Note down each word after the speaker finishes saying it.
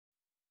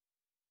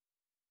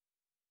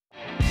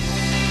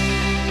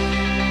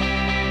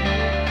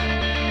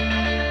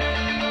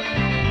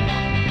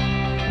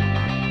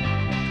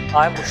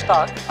I'm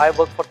Mushtaq. I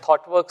work for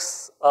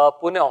ThoughtWorks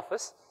Pune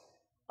office.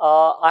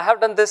 I have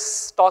done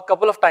this talk a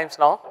couple of times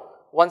now,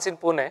 once in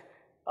Pune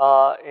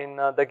in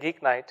the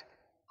Geek Night.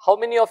 How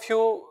many of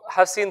you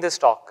have seen this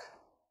talk?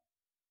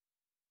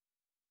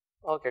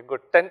 Okay,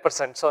 good,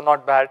 10%, so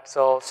not bad.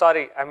 So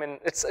sorry, I mean,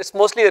 it's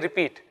mostly a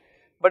repeat,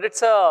 but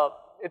it's a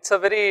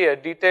very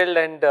detailed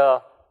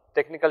and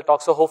technical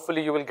talk, so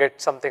hopefully you will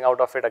get something out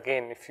of it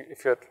again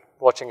if you're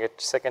watching it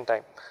second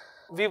time.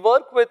 We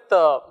work with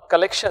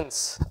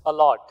collections a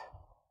lot.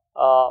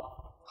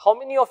 How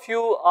many of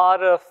you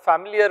are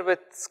familiar with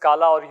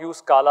Scala or use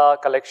Scala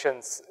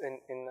collections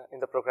in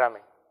the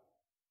programming?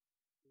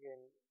 Again,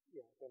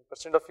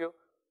 yeah, 10% of you.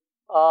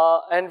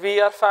 And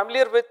we are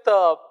familiar with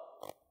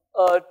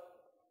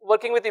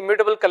working with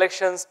immutable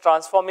collections,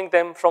 transforming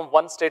them from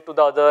one state to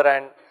the other,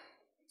 and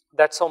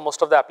that's how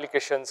most of the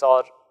applications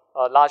or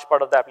a large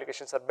part of the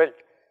applications are built.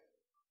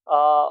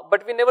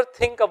 But we never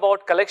think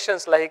about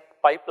collections like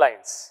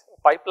pipelines.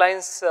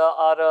 Pipelines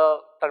are a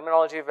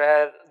terminology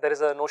where there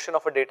is a notion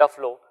of a data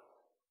flow,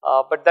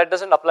 but that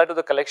doesn't apply to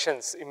the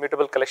collections,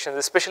 immutable collections,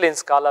 especially in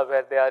Scala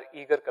where they are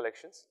eager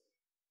collections.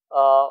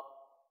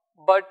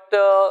 But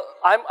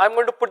I'm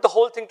going to put the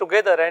whole thing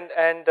together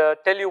and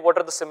tell you what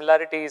are the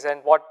similarities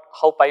and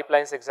how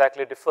pipelines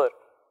exactly differ.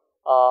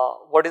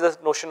 What is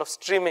the notion of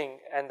streaming,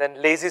 and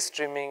then lazy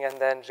streaming, and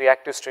then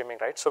reactive streaming,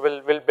 right? So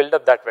we'll build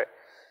up that way.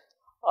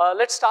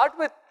 Let's start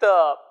with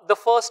the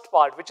first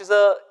part, which is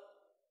a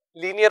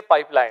linear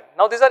pipeline.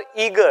 Now these are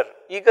eager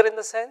in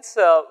the sense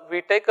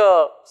we take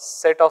a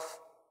set of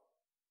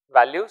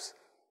values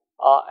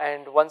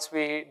and once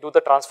we do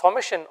the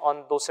transformation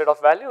on those set of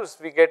values,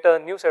 we get a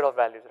new set of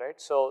values, right?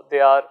 So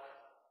they're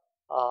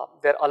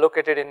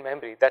allocated in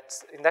memory.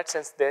 In that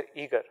sense they're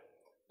eager.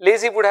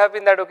 Lazy would have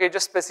been that, okay,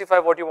 just specify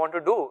what you want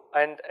to do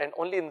and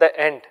only in the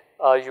end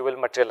you will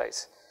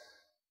materialize.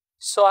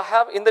 So I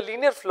have, in the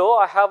linear flow,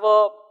 I have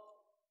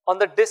on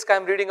the disk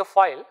I'm reading a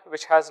file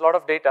which has a lot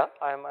of data.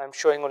 I'm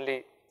showing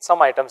only some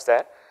items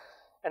there.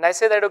 And I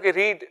say that, okay,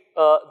 read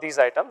these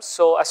items.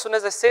 So as soon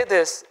as I say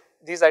this,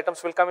 these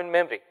items will come in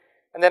memory.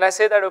 And then I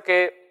say that,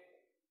 okay,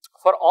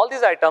 for all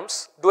these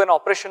items, do an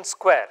operation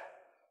square.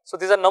 So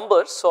these are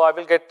numbers, so I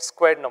will get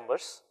squared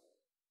numbers.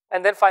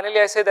 And then finally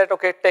I say that,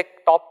 okay,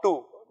 take top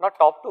two, not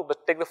top two,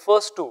 but take the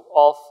first two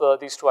of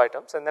these two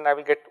items, and then I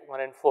will get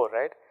 1 and 4,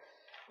 right?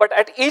 But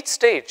at each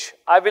stage,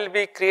 I will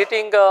be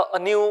creating a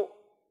new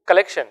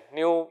collection,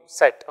 new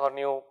set or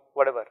new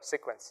whatever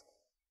sequence.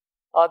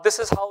 This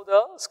is how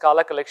the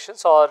Scala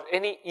collections or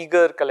any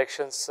eager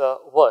collections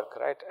work,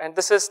 right? And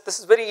this is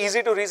very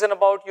easy to reason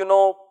about. You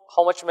know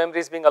how much memory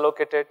is being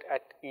allocated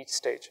at each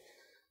stage.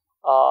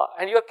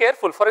 And you are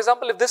careful. For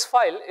example, if this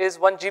file is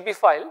 1 GB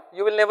file,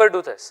 you will never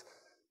do this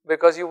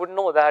because you would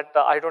know that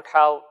I don't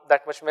have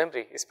that much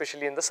memory,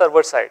 especially in the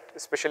server side,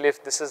 especially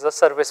if this is a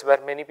service where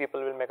many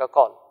people will make a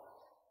call.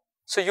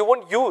 So you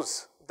won't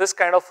use this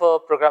kind of a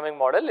programming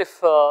model if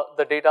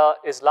the data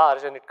is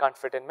large and it can't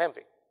fit in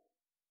memory.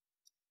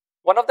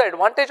 One of the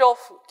advantage of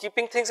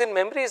keeping things in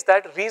memory is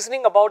that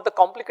reasoning about the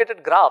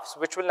complicated graphs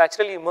which will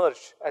naturally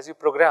emerge as you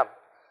program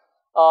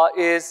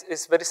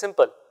is very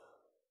simple.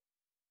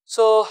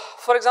 So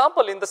for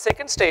example, in the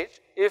second stage,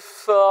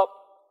 if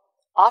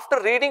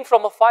after reading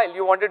from a file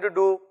you wanted to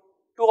do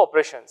two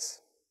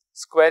operations,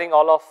 squaring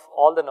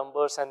all the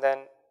numbers and then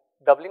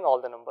doubling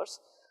all the numbers,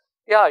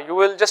 yeah, you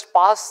will just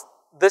pass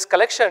this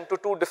collection to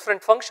two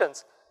different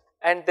functions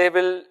and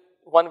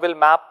one will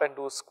map and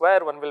do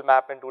square, one will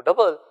map and do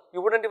double.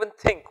 You wouldn't even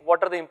think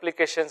what are the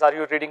implications, are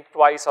you reading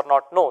twice or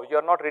not? No, you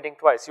are not reading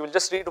twice. You will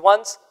just read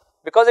once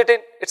because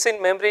it's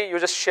in memory, you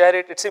just share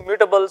it, it's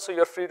immutable, so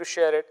you're free to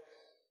share it.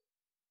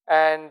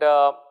 And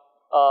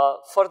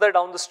further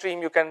down the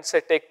stream, you can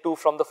say take 2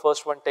 from the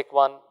first one, take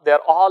 1. They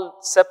are all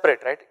separate,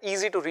 right?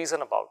 Easy to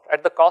reason about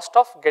at the cost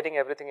of getting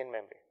everything in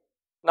memory.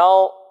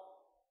 Now,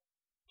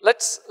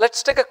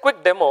 let's take a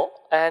quick demo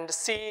and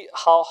see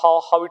how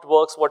it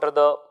works, what are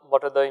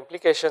the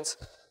implications.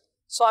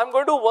 So I'm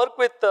going to work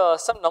with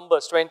some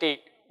numbers,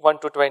 21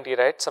 to 20,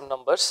 right, some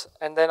numbers,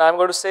 and then I'm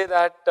going to say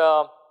that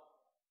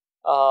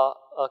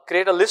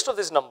create a list of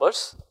these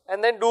numbers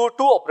and then do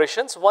two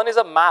operations. One is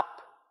a map,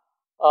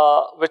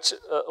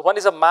 one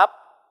is a map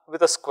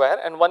with a square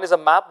and one is a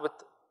map with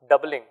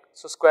doubling.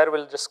 So square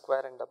will just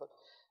square and double.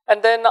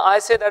 And then I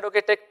say that,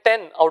 okay, take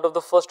 10 out of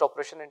the first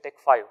operation and take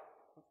 5.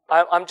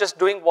 I'm just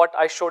doing what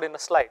I showed in a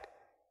slide.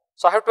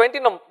 So I have 20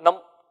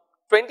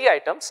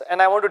 items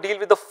and I want to deal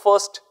with the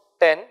first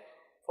 10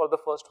 for the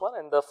first one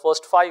and the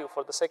first 5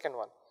 for the second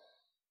one.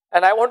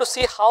 And I want to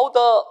see how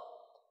the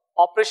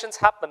operations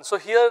happen. So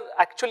here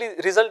actually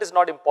result is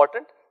not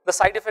important, the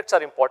side effects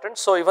are important.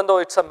 So even though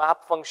it's a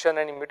map function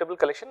and immutable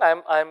collection,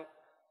 I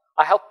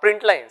have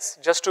print lines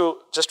just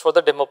for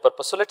the demo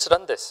purpose. So let's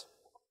run this.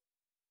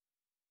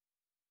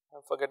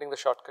 I'm forgetting the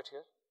shortcut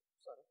here.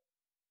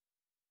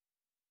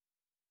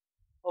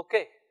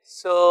 Okay,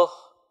 so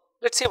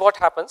let's see what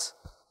happens.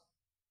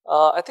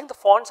 I think the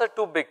fonts are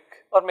too big,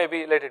 or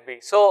maybe let it be.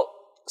 So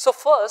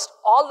first,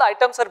 all the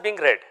items are being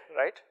read,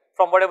 right,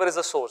 from whatever is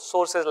the source.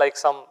 Source is like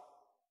some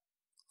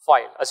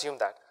file, assume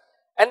that.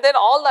 And then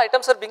all the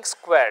items are being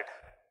squared,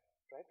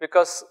 right?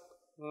 Because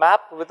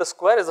map with a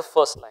square is the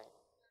first line.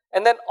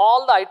 And then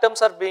all the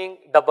items are being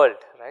doubled,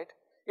 right?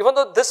 Even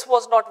though this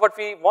was not what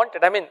we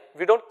wanted, I mean,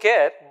 we don't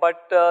care,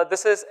 but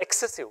this is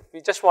excessive.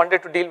 We just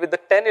wanted to deal with the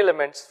 10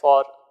 elements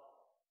for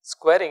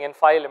squaring and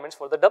 5 elements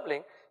for the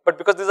doubling. But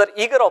because these are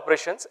eager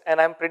operations and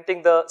I'm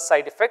printing the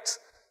side effects,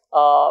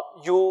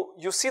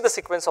 you see the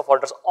sequence of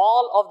orders.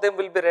 All of them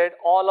will be read,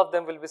 all of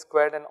them will be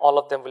squared, and all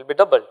of them will be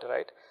doubled,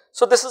 right?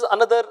 So this is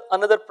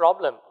another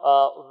problem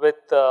with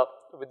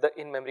the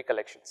in-memory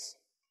collections.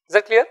 Is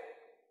that clear?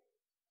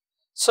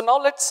 So now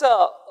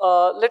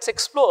let's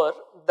explore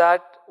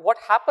that what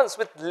happens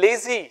with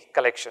lazy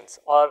collections,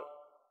 or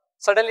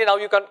suddenly now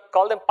you can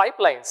call them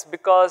pipelines,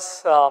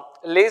 because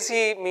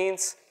lazy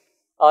means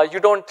you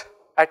don't,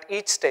 at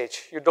each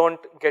stage, you don't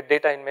get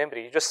data in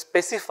memory, you just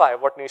specify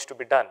what needs to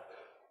be done.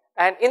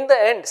 And in the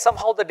end,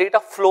 somehow the data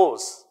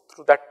flows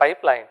through that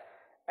pipeline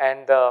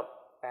and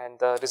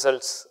the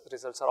results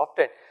are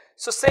obtained.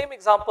 So same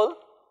example,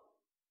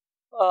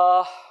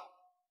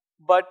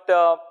 but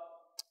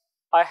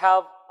I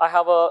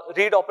have a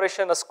read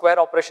operation, a square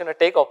operation, a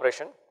take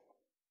operation.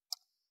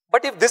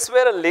 But if this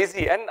were a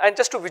lazy, and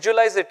just to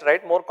visualize it,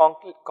 right, more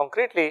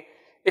concretely,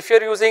 if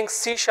you're using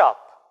C#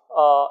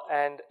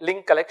 and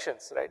link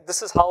collections, right,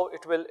 this is how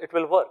it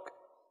will work.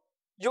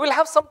 You will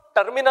have some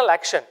terminal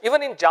action.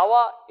 Even in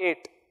Java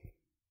 8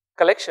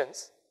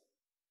 collections,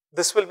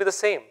 this will be the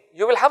same.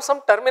 You will have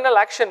some terminal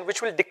action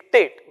which will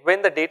dictate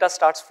when the data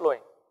starts flowing.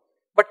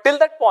 But till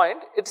that point,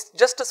 it's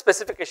just a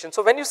specification.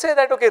 So when you say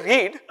that, okay,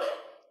 read,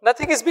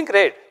 nothing is being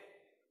read.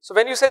 So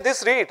when you say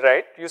this read,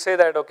 right, you say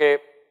that, okay,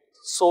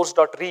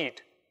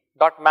 source.read,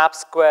 .map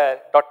square,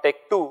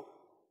 .take2,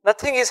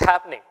 nothing is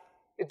happening.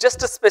 It's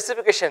just a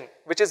specification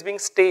which is being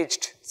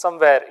staged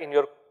somewhere in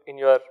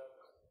your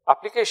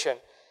application.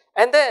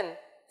 And then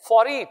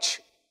for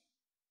each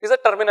is a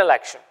terminal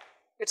action.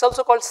 It's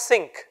also called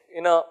sync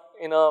in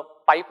a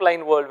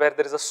pipeline world where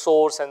there is a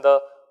source and the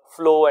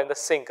flow and the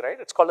sync, right?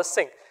 It's called a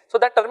sync. So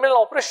that terminal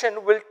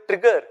operation will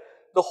trigger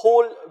the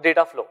whole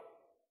data flow.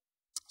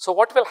 So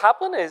what will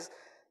happen is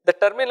the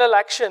terminal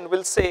action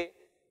will say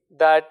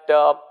that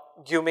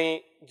give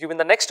me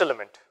the next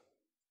element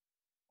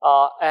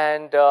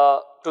and to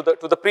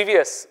the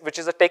previous, which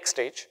is a take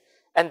stage,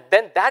 and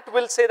then that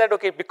will say that,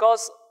 okay,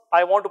 because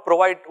I want to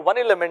provide one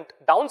element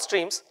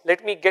downstreams,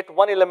 let me get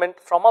one element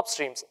from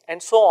upstreams,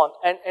 and so on,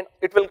 and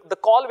the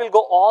call will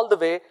go all the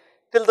way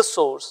till the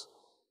source,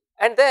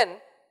 and then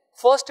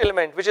first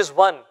element, which is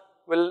 1,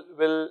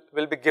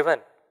 will be given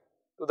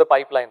to the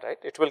pipeline, right?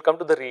 It will come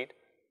to the read,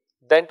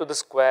 then to the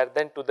square,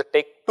 then to the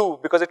take 2,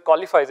 because it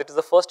qualifies, it is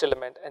the first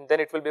element, and then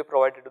it will be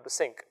provided to the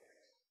sync.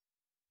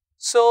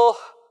 So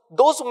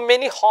those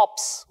many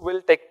hops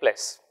will take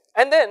place.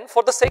 And then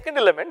for the second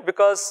element,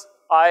 because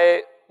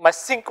my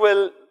sync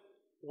will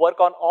work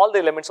on all the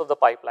elements of the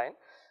pipeline,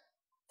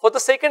 for the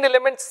second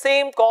element,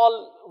 same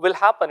call will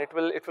happen. It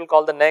will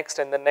call the next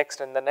and the next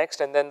and the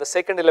next, and then the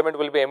second element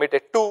will be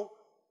emitted 2,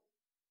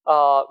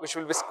 which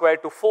will be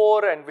squared to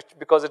 4, and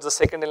because it's the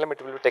second element,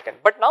 it will be taken.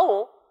 But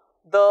now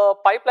the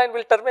pipeline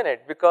will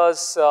terminate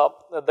because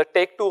the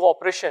take 2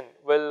 operation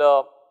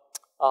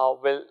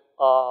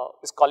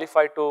is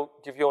qualified to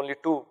give you only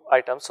 2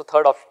 items. So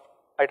third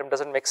item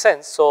doesn't make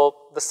sense. So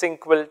the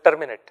sync will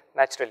terminate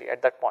naturally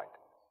at that point.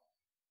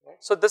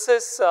 So this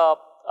is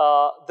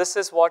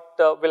what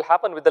will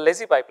happen with the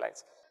lazy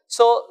pipelines.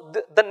 So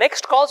the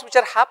next calls which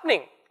are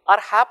happening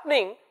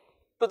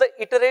to the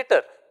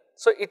iterator.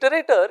 So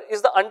iterator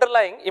is the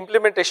underlying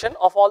implementation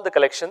of all the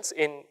collections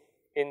in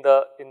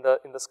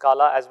the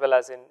Scala as well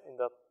as in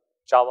the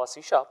Java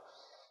C#.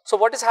 So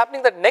what is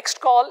happening, that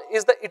next call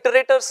is the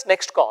iterator's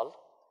next call,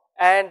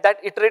 and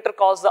that iterator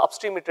calls the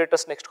upstream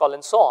iterator's next call,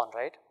 and so on,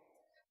 right?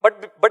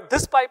 But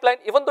this pipeline,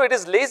 even though it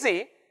is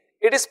lazy,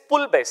 it is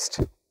pull based.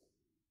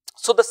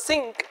 So the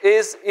sync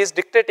is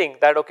dictating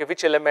that, okay,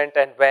 which element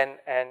and when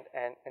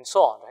and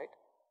so on, right?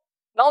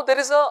 Now there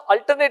is an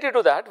alternative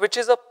to that, which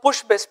is a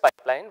push based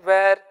pipeline,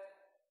 where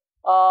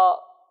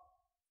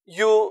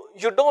you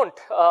don't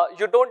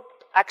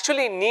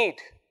actually need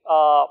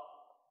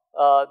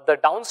the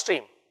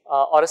downstream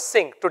or a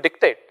sync to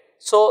dictate.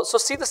 So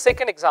see the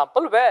second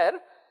example, where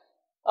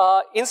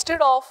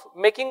instead of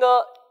making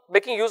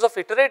use of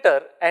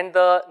iterator and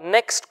the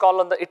next call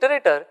on the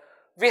iterator,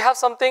 we have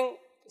something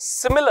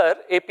similar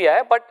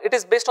API, but it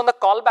is based on the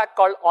callback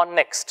called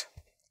onNext.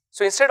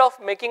 So instead of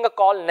making a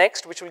call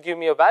next, which will give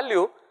me a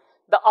value,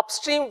 the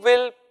upstream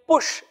will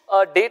push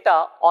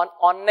data on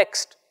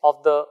onNext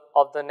of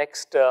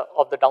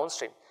the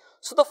downstream.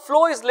 So the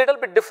flow is little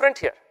bit different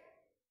here.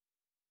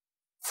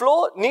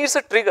 Flow needs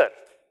a trigger,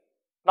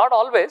 not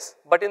always,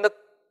 but in the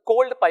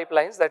cold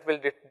pipelines that we'll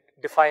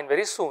define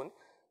very soon,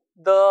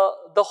 the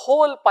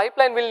whole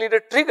pipeline will need a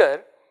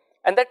trigger,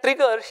 and that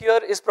trigger here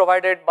is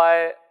provided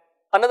by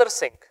another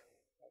sync.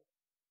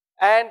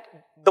 And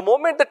the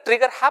moment the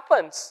trigger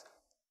happens,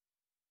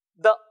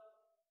 the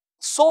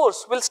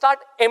source will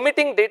start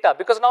emitting data,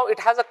 because now it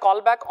has a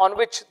callback on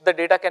which the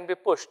data can be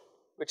pushed,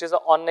 which is an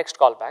onNext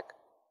callback.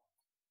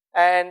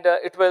 and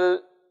it will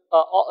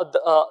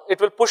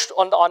push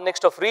on the on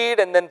next of read,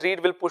 and then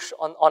read will push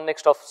on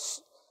next of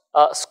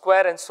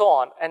square, and so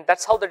on, and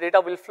that's how the data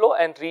will flow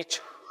and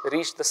reach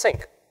the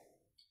sink.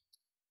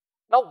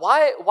 Now,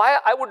 why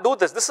I would do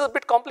this? This is a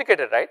bit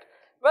complicated, right?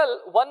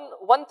 Well,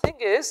 one thing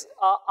is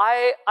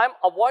I'm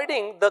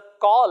avoiding the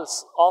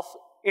calls of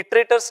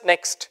iterators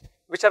next,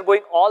 which are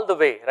going all the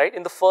way, right,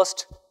 in the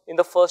first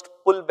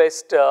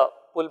pull-based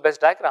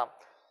diagram.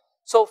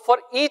 So for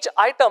each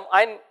item,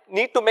 I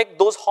need to make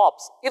those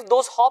hops. If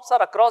those hops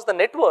are across the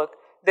network,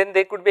 then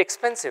they could be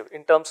expensive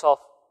in terms of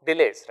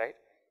delays, right?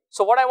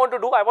 So what I want to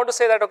do, I want to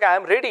say that, okay, I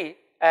am ready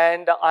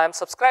and I am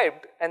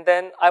subscribed, and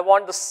then I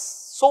want the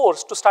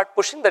source to start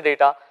pushing the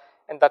data,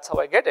 and that's how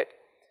I get it.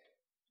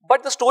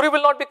 But the story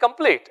will not be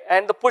complete,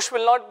 and the push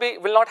will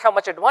not have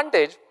much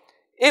advantage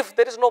if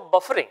there is no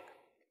buffering.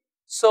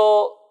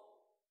 So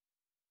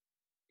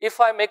if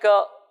I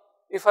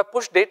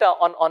push data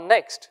on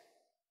next,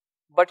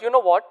 but you know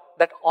what?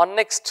 That on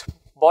next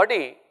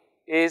body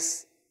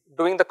is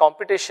doing the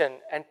computation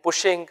and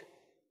pushing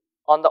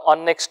on the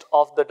on next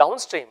of the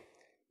downstream.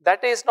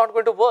 That is not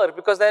going to work,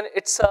 because then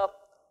it's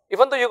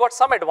even though you got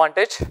some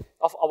advantage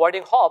of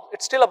avoiding hop,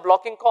 it's still a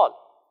blocking call.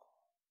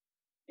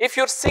 If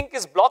your sink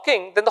is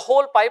blocking, then the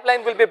whole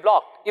pipeline will be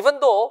blocked. Even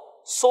though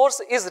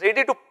source is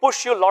ready to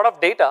push you a lot of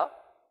data,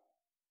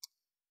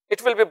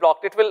 it will be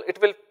blocked. It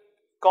will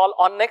call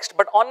on next,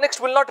 but on next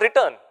will not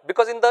return,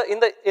 because in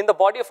the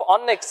body of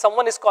on next,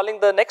 someone is calling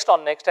the next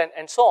on next,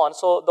 and so on.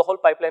 So the whole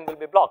pipeline will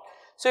be blocked.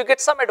 So you get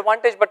some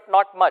advantage, but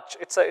not much.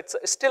 It's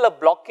still a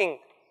blocking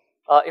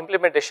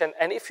implementation,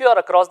 and if you are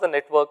across the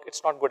network,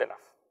 it's not good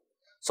enough.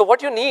 So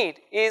what you need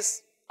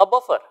is a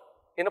buffer.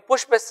 In a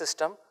push-based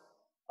system,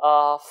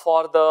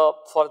 for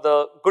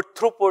the good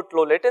throughput,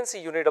 low latency,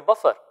 you need a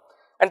buffer,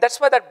 and that's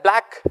why that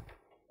black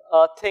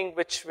thing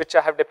which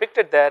I have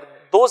depicted there,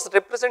 those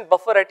represent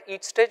buffer at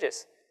each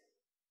stages.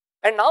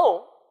 And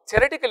now,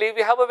 theoretically,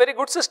 we have a very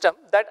good system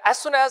that as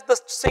soon as the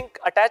sink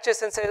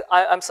attaches and says,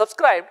 I'm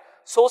subscribed,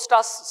 source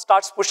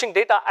starts pushing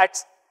data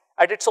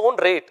at its own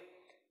rate,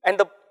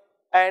 and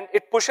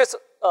it pushes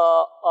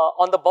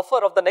on the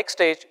buffer of the next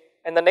stage,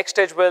 and the next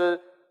stage will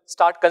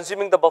start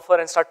consuming the buffer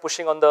and start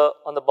pushing on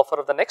the buffer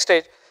of the next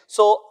stage.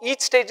 So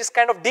each stage is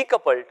kind of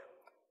decoupled,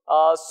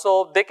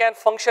 so they can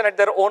function at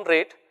their own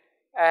rate,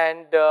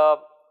 and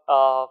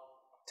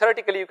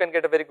theoretically you can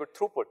get a very good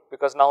throughput,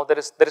 because now there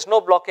is no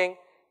blocking,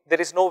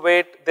 there is no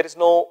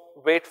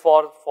wait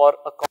for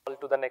a call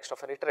to the next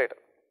of an iterator.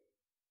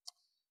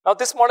 Now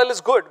this model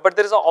is good, but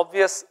there is an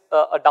obvious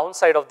a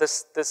downside of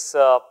this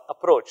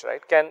approach,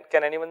 right?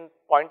 Can anyone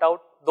point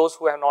out, those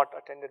who have not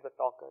attended the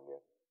talk earlier?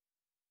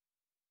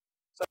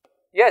 So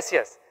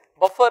yes.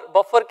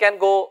 Buffer can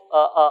go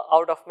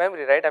out of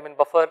memory, right? I mean,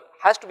 buffer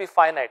has to be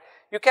finite.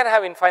 You can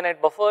have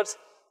infinite buffers,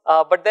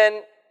 but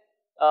then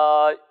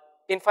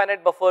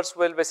infinite buffers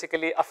will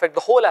basically affect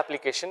the whole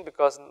application,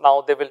 because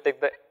now they will take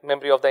the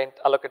memory of the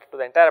allocated to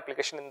the entire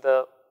application, and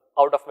the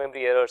out of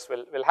memory errors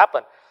will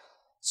happen.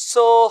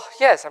 So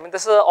yes, I mean,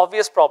 this is an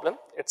obvious problem.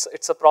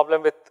 It's a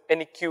problem with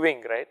any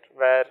queuing, right?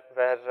 Where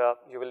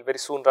you will very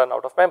soon run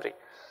out of memory.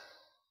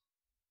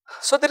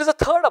 So there is a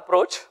third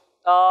approach.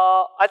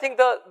 I think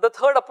the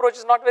third approach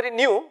is not very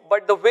new,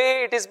 but the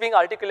way it is being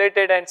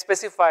articulated and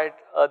specified,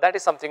 that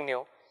is something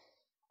new,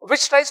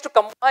 which tries to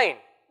combine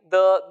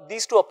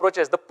these two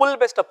approaches: the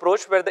pull-based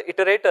approach, where the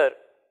iterator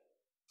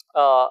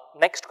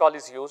next call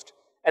is used,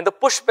 and the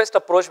push-based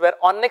approach, where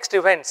on next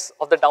events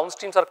of the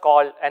downstreams are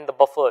called and the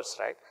buffers,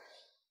 right?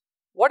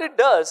 What it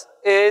does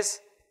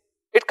is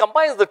it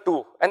combines the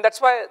two, and that's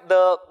why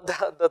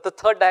the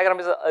third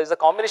diagram is a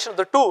combination of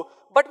the two,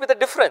 but with a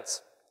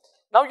difference.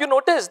 Now you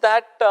notice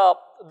that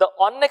the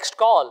on next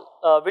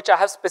call, which I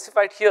have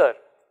specified here,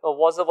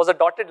 was a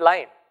dotted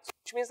line,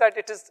 which means that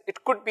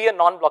it could be a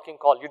non-blocking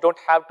call. You don't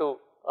have to,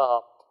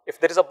 if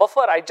there is a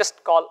buffer, I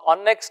just call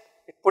on next,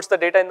 it puts the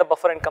data in the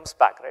buffer and comes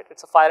back, right?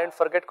 It's a fire and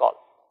forget call.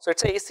 So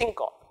it's an async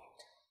call.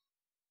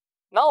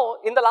 Now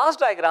in the last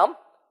diagram,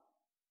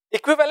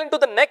 equivalent to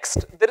the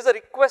next, there is a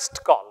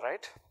request call,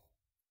 right?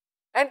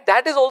 And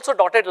that is also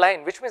dotted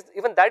line, which means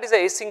even that is an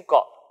async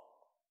call.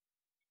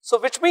 So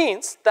which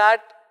means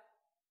that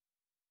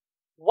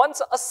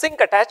once a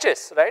sink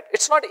attaches, right,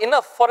 it's not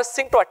enough for a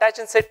sink to attach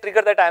and say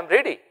trigger that I am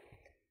ready.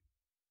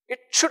 It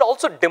should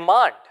also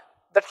demand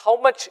that how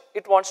much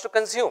it wants to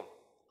consume,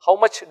 how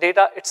much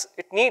data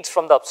it needs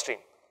from the upstream.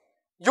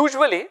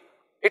 Usually,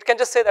 it can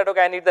just say that,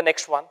 okay, I need the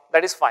next one,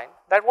 that is fine.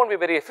 That won't be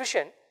very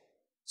efficient.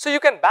 So you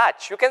can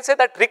batch, you can say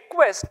that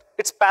request,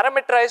 it's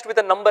parameterized with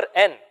a number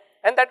n,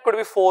 and that could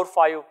be 4,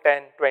 5,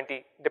 10,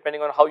 20,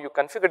 depending on how you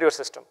configured your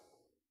system.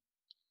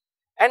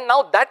 And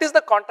now that is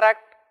the contract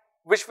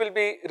which will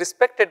be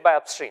respected by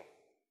upstream.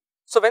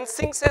 So when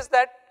sink says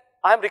that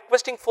I am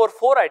requesting for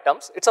 4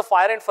 items, it's a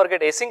fire and forget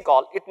async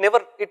call.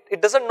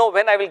 It doesn't know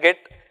when I will get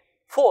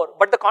 4,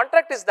 but the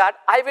contract is that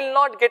I will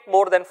not get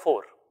more than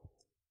 4.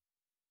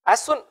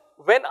 As soon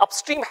when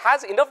upstream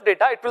has enough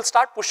data, it will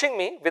start pushing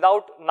me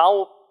without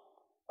now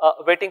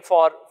waiting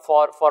for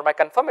my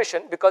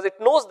confirmation, because it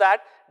knows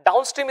that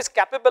downstream is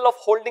capable of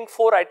holding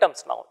 4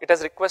 items now. It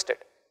has requested.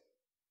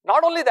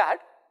 Not only that,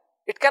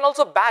 it can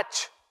also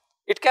batch.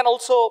 It can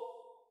also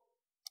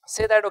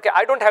say that, okay,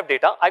 I don't have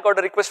data. I got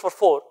a request for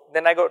 4,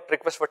 then I got a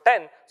request for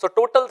 10. So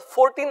total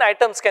 14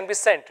 items can be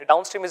sent.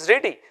 Downstream is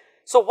ready.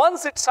 So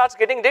once it starts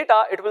getting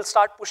data, it will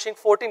start pushing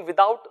 14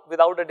 without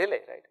a delay,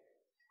 right?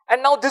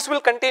 And now this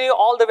will continue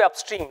all the way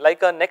upstream,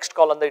 like a next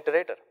call on the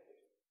iterator.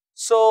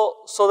 So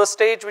the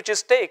stage which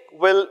is take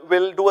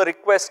will do a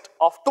request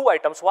of 2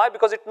 items. Why?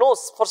 Because it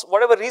knows for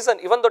whatever reason,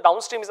 even though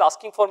downstream is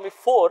asking for me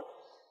 4,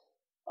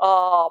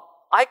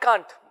 I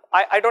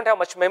don't have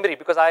much memory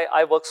because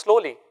I work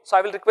slowly. So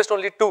I will request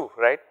only 2,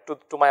 right,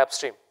 to my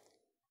upstream.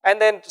 And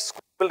then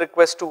will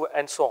request 2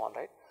 and so on,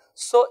 right?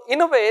 So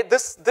in a way,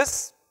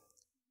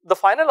 the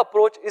final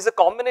approach is a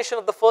combination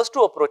of the first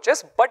 2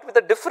 approaches, but with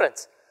a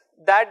difference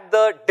that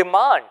the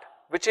demand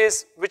which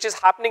is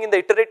happening in the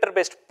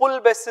iterator-based,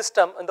 pull-based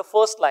system in the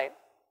first line,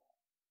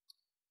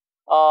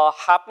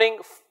 happening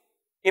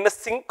in a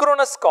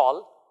synchronous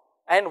call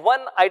and 1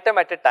 item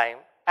at a time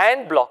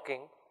and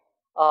blocking,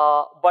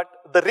 but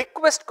the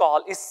request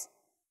call is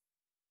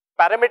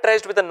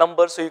parameterized with a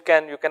number, so you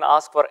can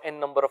ask for n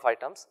number of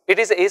items. It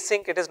is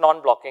async, it is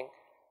non-blocking,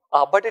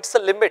 but it's a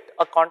limit,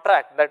 a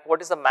contract that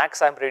what is the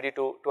max I'm ready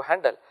to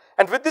handle.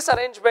 And with this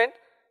arrangement,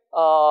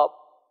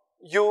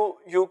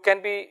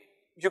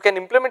 you can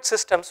implement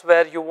systems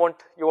where you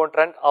won't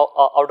run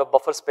out of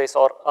buffer space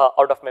or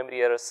out of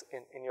memory errors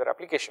in your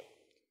application.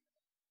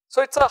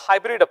 So it's a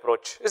hybrid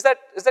approach. Is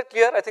that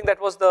clear? I think that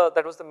was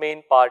the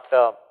main part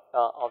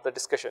of the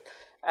discussion.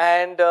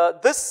 And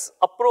this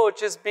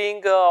approach is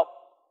being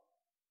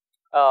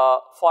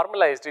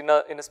formalized in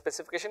a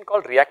specification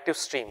called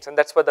reactive-streams, and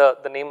that's why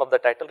the name of the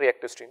title,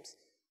 reactive-streams.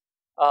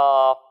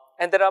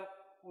 And there are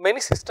many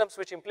systems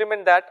which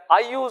implement that. I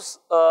use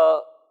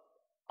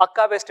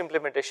Akka-based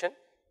implementation.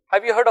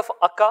 Have you heard of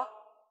Akka?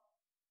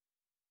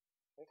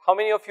 How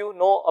many of you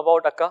know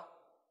about Akka?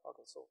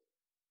 Okay, so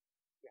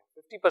yeah,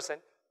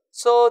 50%.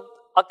 So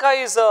Akka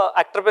is an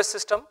actor-based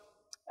system,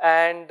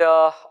 and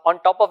on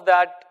top of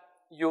that,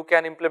 you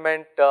can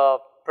implement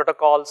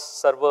protocols,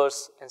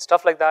 servers, and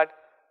stuff like that.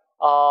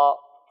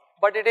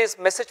 But it is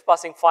message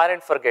passing, fire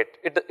and forget.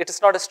 It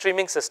is not a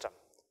streaming system.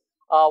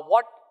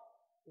 What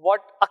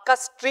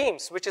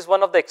Akka-Streams, which is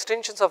one of the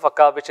extensions of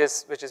Akka, which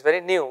is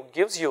very new,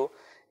 gives you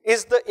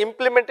is the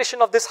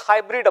implementation of this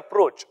hybrid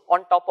approach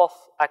on top of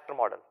actor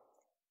model.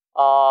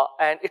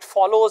 And it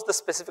follows the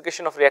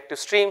specification of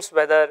reactive-streams,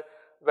 where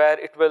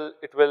it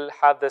will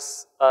have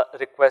this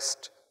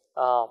request,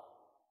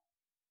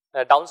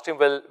 downstream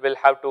will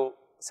have to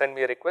send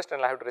me a request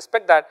and I have to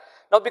respect that.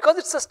 Now because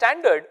it's a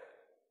standard,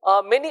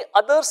 many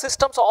other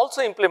systems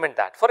also implement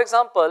that. For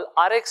example,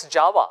 RX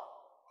Java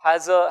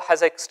has an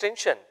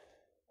extension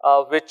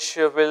which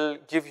will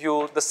give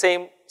you the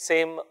same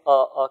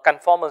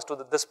conformance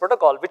to this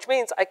protocol, which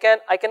means I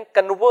can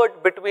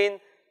convert between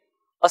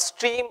a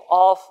stream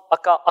of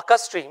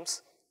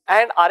Akka-Streams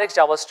and RX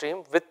Java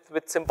stream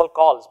with simple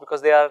calls,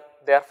 because they are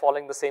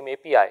following the same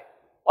API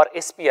or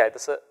SPI,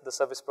 the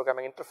service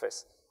programming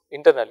interface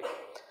internally.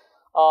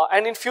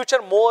 And in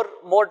future,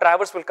 more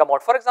drivers will come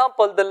out. For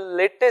example, the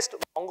latest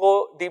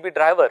MongoDB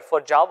driver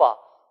for Java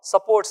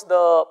supports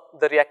the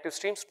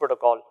reactive-streams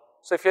protocol.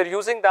 So if you're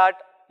using that,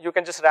 you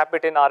can just wrap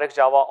it in RX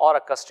Java or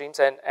Akka-Streams,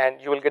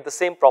 and you will get the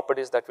same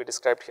properties that we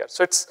described here.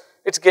 So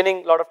it's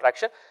gaining a lot of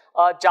traction.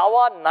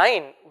 Java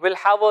 9 will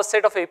have a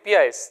set of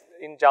APIs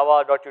in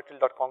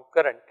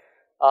java.util.concurrent,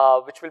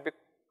 which will be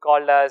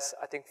called as,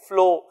 I think,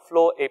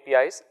 flow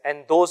APIs,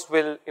 and those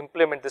will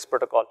implement this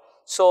protocol.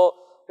 So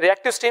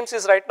reactive-streams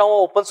is right now an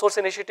open source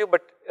initiative,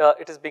 but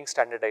it is being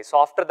standardized. So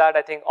after that,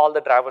 I think all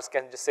the drivers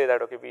can just say that,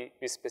 okay,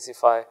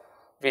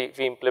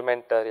 we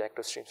implement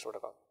reactive-streams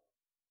protocol.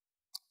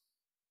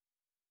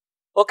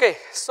 Okay,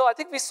 so I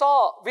think we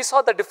saw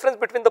the difference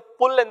between the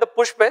pull and the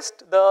push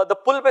based. The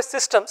pull based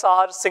systems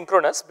are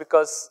synchronous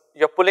because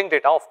you're pulling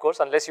data, of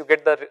course, unless you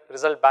get the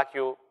result back,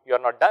 you're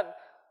not done.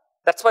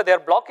 That's why they're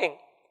blocking.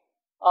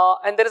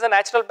 And there is a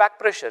natural back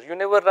pressure. You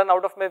never run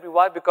out of memory.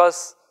 Why?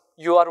 Because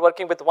you are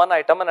working with one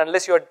item, and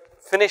unless you're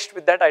finished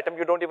with that item,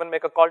 you don't even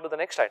make a call to the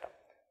next item.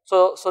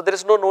 So there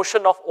is no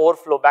notion of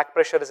overflow. Back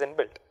pressure is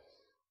inbuilt.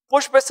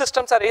 Push based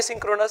systems are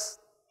asynchronous.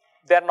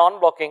 They are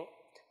non-blocking.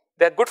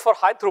 They are good for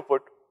high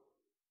throughput.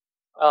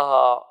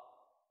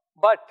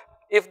 But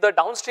if the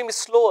downstream is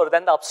slower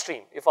than the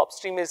upstream, if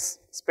upstream is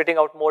spitting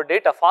out more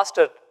data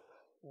faster,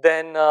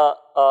 then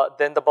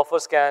the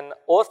buffers can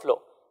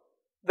overflow.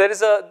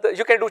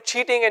 You can do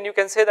cheating, and you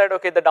can say that,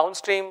 okay, the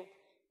downstream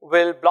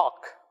will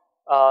block.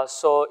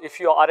 So if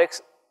your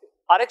RX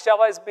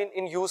Java has been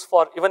in use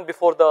for even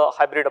before the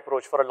hybrid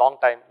approach for a long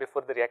time,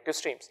 before the reactive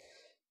streams.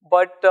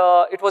 But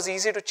it was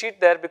easy to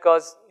cheat there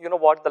because, you know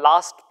what, the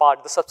last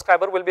part, the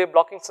subscriber will be a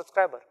blocking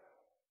subscriber.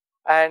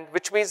 And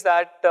which means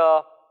that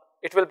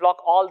it will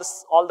block all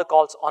the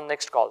calls on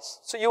next calls.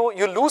 So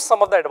you lose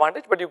some of the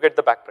advantage, but you get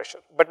the back pressure.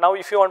 But now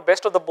if you want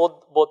best of the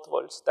both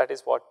worlds, that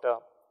is what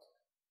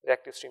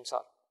reactive streams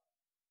are.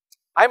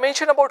 I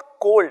mentioned about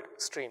cold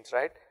streams,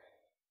 right?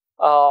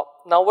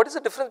 Now, what is the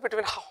difference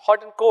between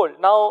hot and cold?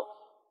 Now,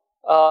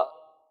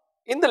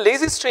 in the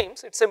lazy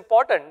streams, it's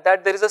important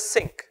that there is a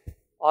sink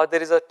or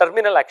there is a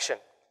terminal action.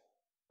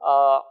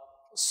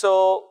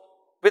 So,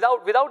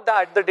 without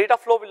that, the data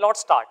flow will not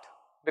start,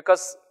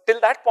 because till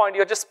that point,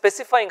 you're just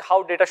specifying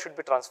how data should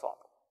be transformed,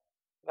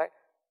 right?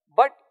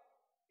 But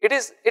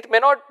it may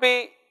not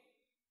be,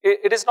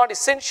 it is not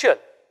essential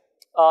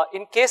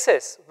in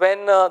cases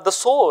when the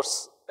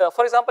source,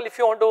 for example, if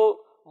you want to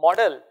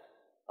model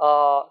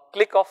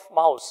click of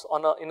mouse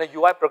in a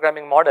UI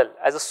programming model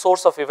as a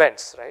source of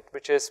events, right,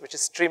 which is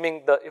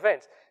streaming the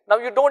events. Now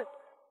you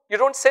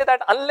don't say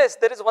that unless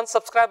there is one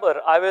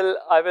subscriber, I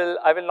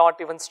will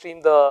not even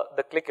stream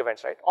the click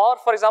events, right? Or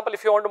for example,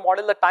 if you want to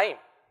model the time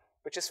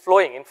which is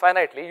flowing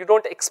infinitely, you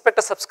don't expect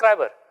a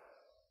subscriber.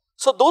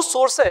 So those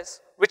sources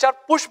which are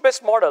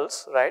push-based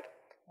models, right,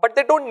 but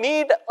they don't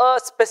need a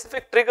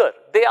specific trigger.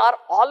 They are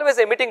always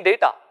emitting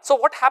data. So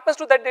what happens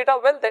to that data?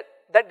 Well,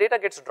 that data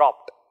gets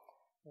dropped.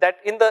 That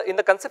in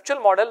the conceptual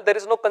model, there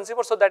is no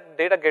consumer, so that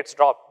data gets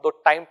dropped. The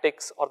time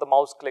ticks or the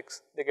mouse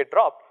clicks, they get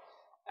dropped.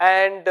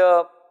 And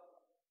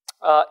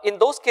in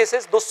those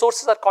cases, those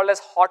sources are called as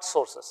hot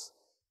sources.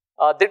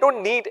 They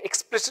don't need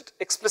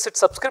explicit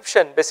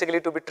subscription basically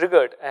to be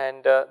triggered,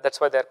 and that's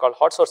why they're called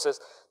hot sources.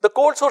 The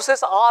cold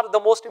sources are the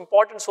most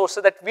important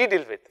sources that we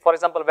deal with. For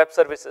example, web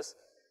services,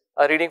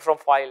 reading from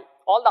file,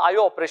 all the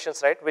I/O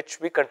operations, right, which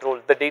we control,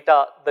 the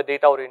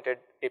data-oriented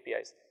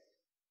APIs.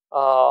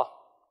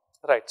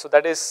 Right, so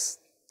that is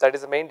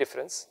the main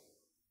difference.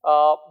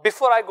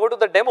 Before I go to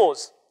the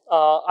demos,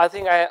 I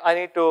think I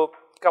need to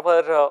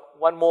cover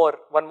one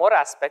more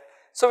aspect.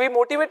 So we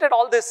motivated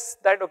all this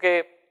that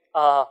okay,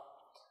 the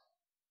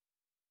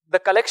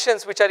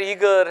collections which are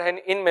eager and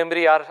in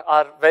memory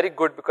are very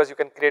good because you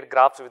can create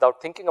graphs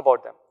without thinking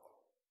about them.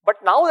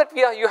 But now that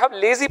you have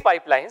lazy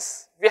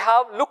pipelines, we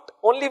have looked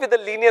only with the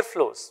linear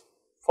flows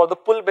for the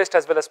pull-based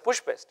as well as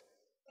push-based.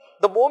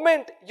 The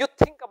moment you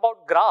think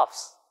about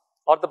graphs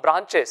or the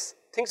branches,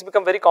 things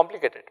become very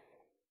complicated.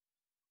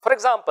 For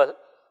example,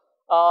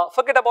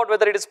 forget about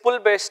whether it is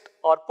pull-based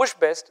or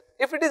push-based.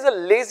 If it is a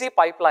lazy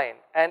pipeline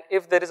and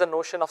if there is a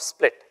notion of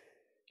split,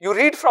 you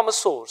read from a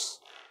source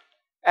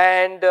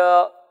and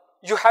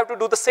you have to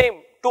do the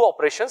same two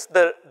operations,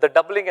 the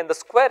doubling and the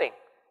squaring.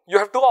 You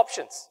have two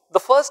options. The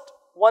first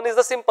one is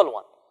the simple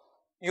one.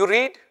 You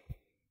read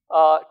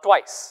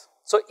twice.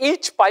 So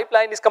each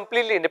pipeline is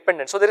completely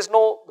independent. So there is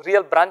no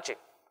real branching.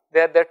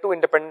 They are two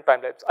independent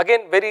pipelines.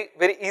 Again, very,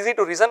 very easy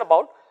to reason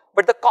about,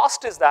 but the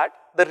cost is that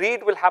the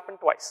read will happen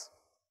twice.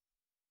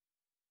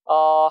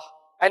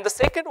 And the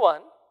second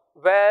one,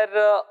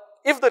 where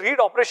if the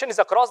read operation is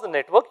across the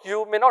network,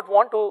 you may not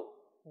want to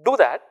do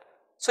that.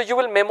 So you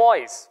will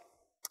memoize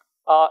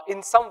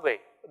in some way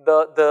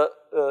the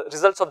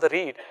results of the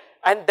read,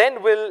 and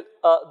then will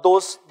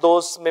those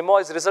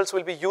memoized results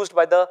will be used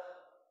by the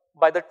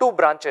two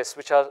branches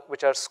which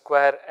are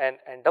square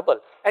and double,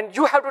 and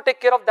you have to take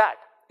care of that.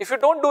 If you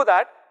don't do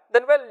that,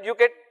 then well, you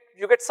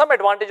get some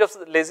advantage of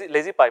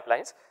lazy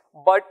pipelines,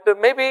 but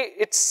maybe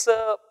it's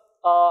not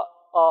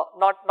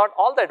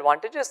all the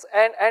advantages,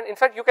 and in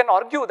fact you can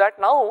argue that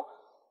now,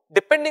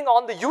 depending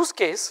on the use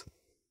case,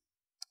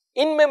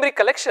 in-memory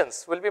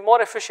collections will be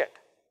more efficient.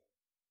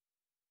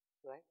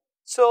 Right?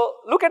 So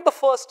look at the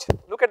first,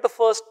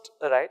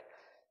 right?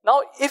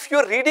 Now if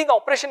your reading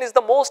operation is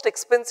the most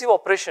expensive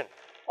operation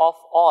of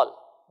all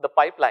the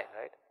pipeline,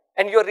 right,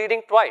 and you're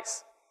reading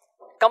twice,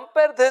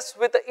 compare this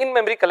with the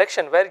in-memory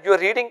collection where you're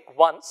reading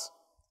once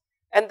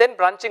and then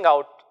branching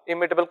out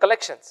immutable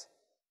collections.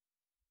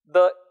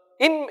 The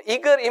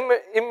eager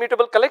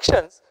immutable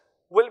collections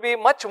will be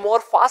much more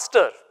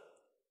faster.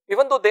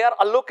 Even though they are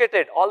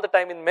allocated all the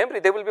time in memory,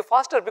 they will be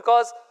faster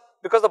because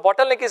the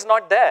bottleneck is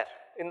not there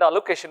in the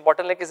allocation.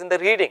 Bottleneck is in the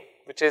reading,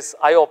 which is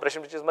I/O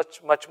operation, which is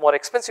much more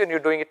expensive and you're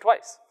doing it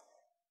twice.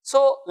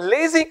 So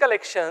lazy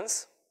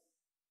collections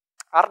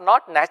are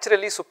not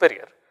naturally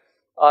superior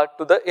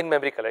to the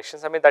in-memory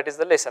collections. I mean, that is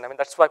the lesson. I mean,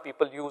 that's why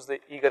people use the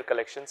eager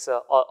collections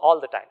all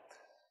the time.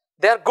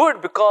 They are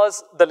good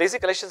because the lazy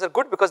collections are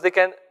good because they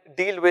can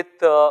deal with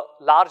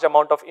large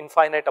amount of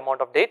infinite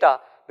amount of data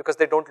because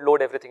they don't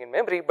load everything in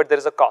memory, but there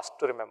is a cost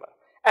to remember.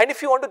 And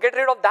if you want to get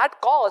rid of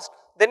that cost,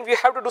 then we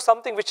have to do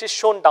something which is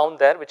shown down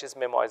there, which is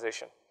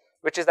memoization,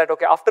 which is that,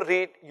 okay, after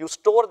read, you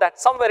store that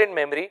somewhere in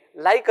memory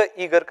like a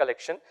eager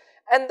collection,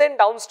 and then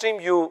downstream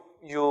you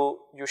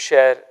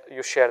share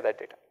that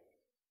data.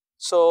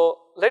 So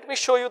let me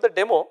show you the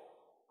demo,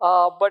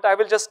 but I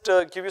will just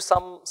give you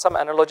some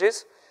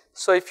analogies.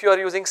 So if you are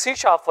using C#,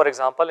 for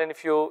example, and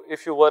if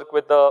you work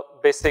with the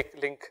basic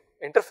link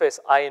interface,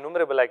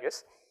 IEnumerable, I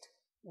guess,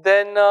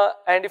 then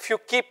and if you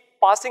keep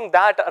passing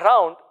that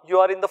around, you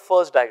are in the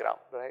first diagram,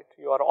 right?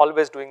 You are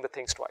always doing the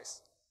things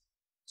twice.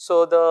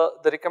 So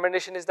the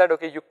recommendation is that,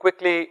 okay, you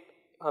quickly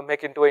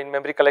make into an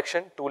in-memory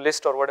collection,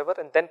 toList or whatever,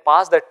 and then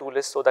pass that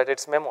toList so that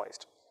it's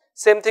memoized.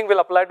 Same thing will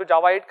apply to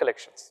Java 8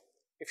 collections.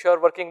 If you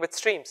are working with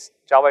streams,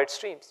 Java 8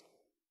 streams,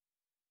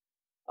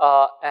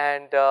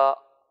 and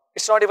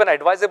it's not even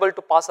advisable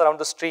to pass around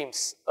the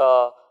streams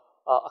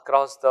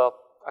across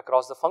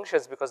the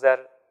functions because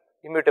they're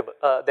immutable,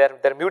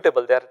 they're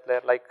mutable,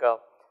 they're like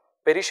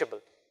perishable.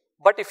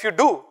 But if you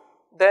do,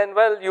 then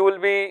well, you will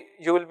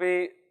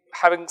be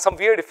having some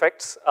weird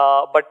effects,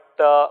 but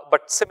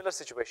similar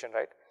situation,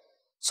 right?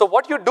 So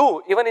what you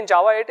do even in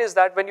Java 8 is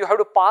that when you have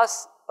to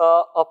pass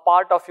a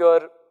part of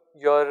your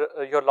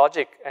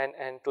logic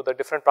and to the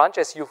different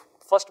branches, you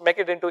first make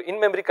it into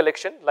in-memory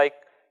collection like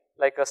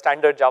a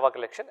standard Java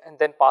collection, and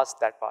then pass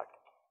that part.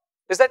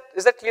 Is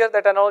that clear,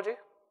 that analogy?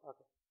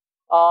 Okay.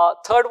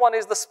 Third one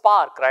is the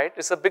Spark, right?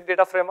 It's a big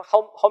data framework.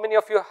 How many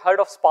of you heard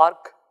of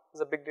Spark?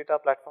 It's a big data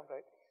platform,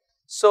 right?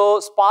 So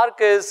Spark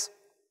is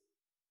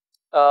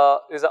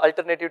an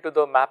alternative to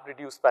the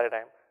map-reduce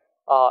paradigm.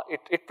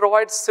 It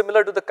provides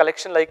similar to the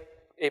collection like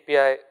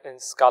API in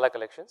Scala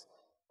collections,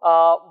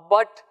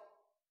 but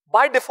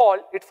by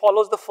default it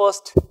follows the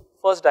first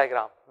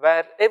diagram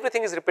where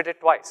everything is repeated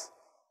twice.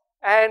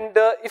 And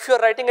if you are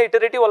writing an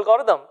iterative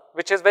algorithm,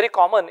 which is very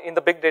common in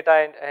the big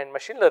data and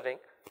machine learning,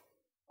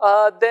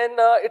 then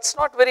it's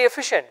not very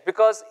efficient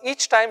because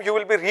each time you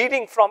will be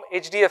reading from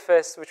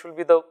HDFS, which will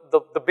be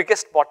the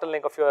biggest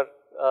bottleneck of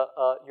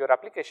your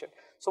application.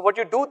 So what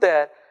you do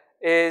there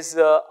is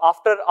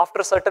after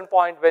a certain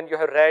point when you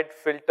have read,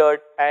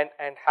 filtered, and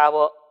have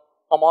a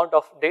amount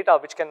of data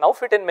which can now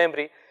fit in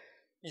memory,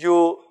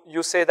 you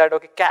say that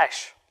okay,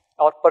 cache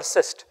or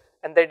persist,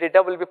 and the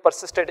data will be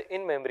persisted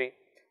in memory,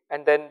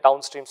 and then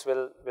downstreams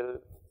will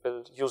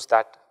use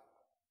that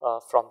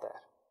from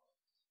there.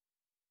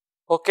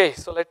 Okay,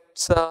 so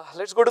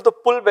let's go to the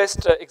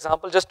pull-based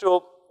example just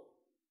to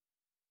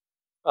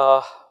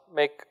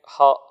make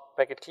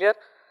it clear.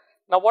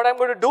 Now what I'm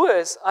going to do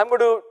is I'm going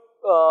to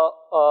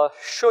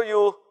show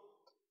you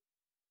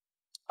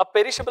a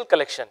perishable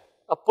collection,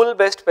 a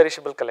pull-based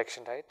perishable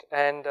collection, right?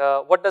 And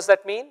what does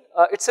that mean?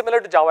 It's similar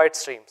to Java 8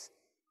 streams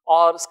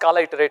or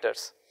Scala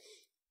iterators,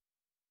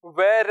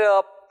 where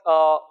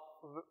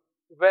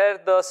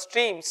the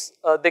streams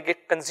they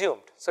get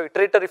consumed. So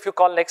iterator, if you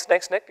call next,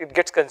 it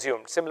gets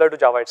consumed, similar to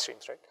Java 8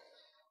 streams,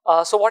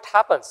 right? So what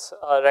happens,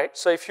 right?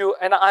 So if you,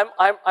 and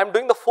I'm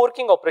doing the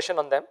forking operation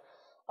on them,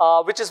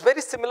 which is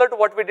very similar to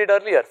what we did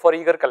earlier for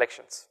eager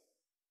collections.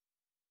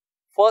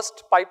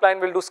 First pipeline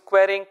will do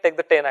squaring, take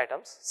the 10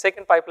 items.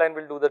 Second pipeline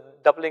will do the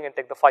doubling and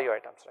take the 5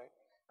 items, right?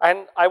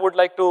 And I would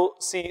like to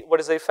see what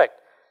is the effect.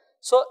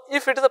 So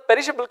if it is a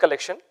perishable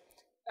collection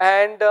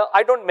and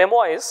I don't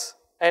memoize,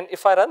 and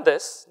if I run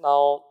this,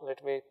 now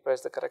let me press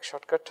the correct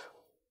shortcut.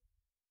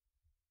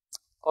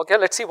 Okay,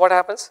 let's see what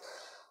happens.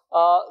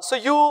 So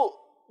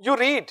you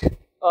read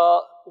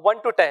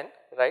 1 to 10,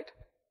 right?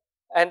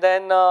 And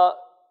then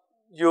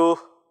you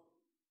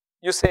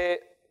say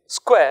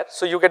square,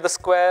 so you get the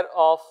square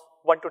of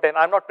 1 to 10.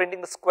 I'm not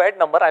printing the squared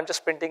number, I'm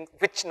just printing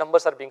which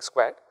numbers are being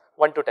squared,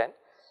 1 to 10.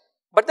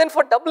 But then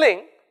for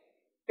doubling,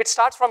 it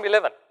starts from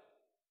 11.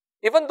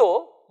 Even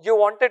though you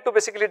wanted to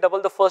basically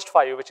double the first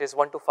 5, which is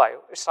 1 to 5,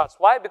 it starts.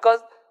 Why?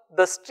 Because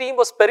the stream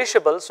was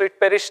perishable, so it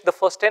perished the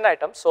first 10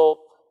 items, so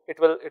it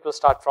will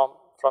start from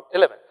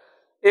 11.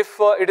 If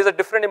it is a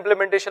different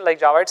implementation like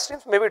Java 8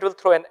 streams, maybe it will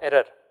throw an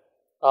error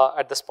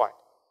at this point.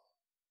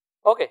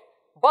 Okay,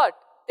 but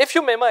if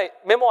you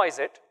memoize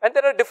it, and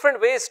there are different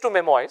ways to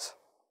memoize,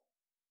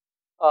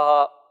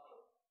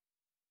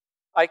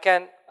 I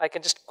can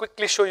just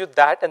quickly show you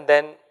that, and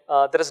then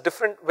there is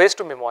different ways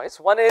to memoize.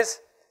 One is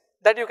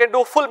that you can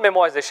do full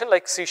memoization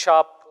like C#,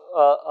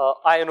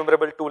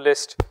 IEnumerable to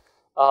list.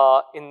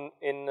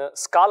 In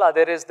Scala,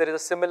 there is a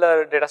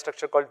similar data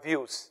structure called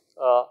views,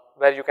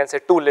 where you can say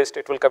to list,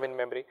 it will come in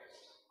memory.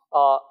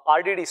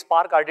 RDD,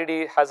 Spark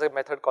RDD has a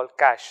method called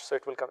cache, so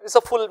it will come. It's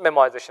a full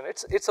memoization.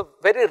 It's a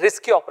very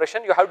risky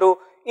operation. You have to,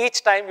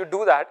 each time you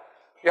do that,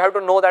 you have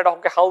to know that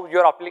okay, how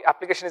your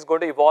application is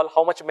going to evolve,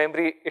 how much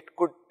memory it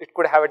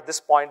could have at this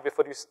point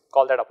before you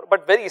call that up.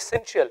 But very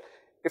essential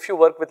if you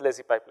work with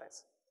lazy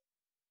pipelines.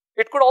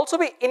 It could also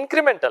be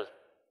incremental.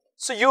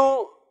 So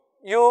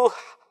you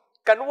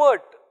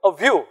convert a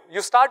view.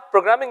 You start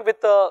programming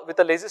with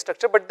a lazy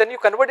structure, but then you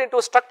convert into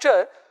a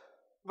structure,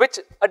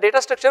 a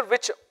data structure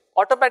which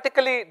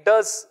automatically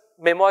does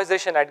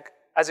memoization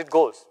as it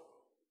goes,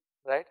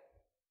 right?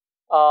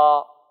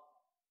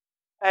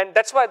 And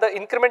that's why the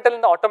incremental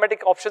and the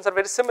automatic options are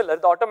very similar.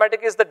 The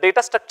automatic is the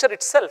data structure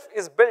itself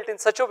is built in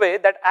such a way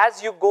that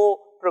as you go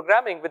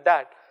programming with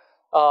that,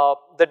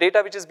 the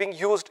data which is being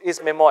used is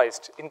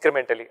memoized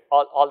incrementally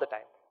all the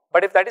time.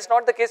 But if that is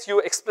not the case, you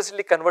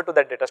explicitly convert to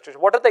that data structure.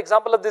 What are the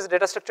examples of these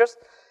data structures?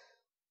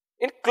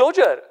 In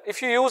Clojure,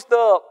 if you use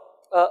the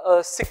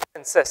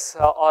sequences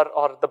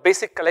or the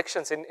basic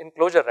collections in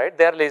Clojure, right,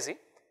 they are lazy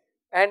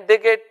and they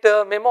get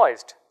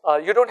memoized.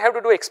 You don't have to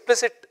do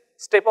explicit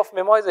step of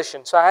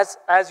memoization. So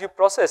as you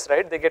process,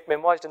 right, they get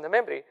memoized in the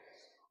memory.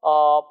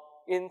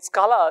 In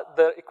Scala,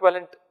 the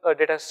equivalent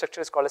data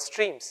structure is called as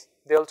streams.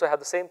 They also have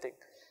the same thing.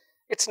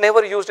 It's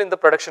never used in the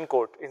production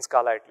code, in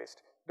Scala at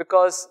least,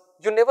 because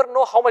you never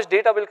know how much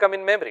data will come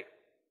in memory.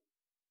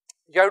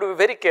 You have to be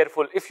very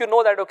careful. If you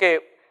know that, okay,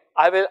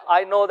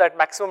 I know that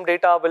maximum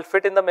data will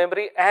fit in the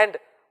memory and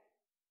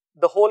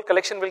the whole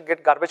collection will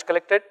get garbage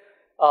collected.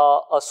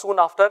 Soon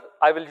after,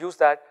 I will use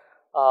that,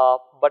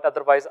 but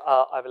otherwise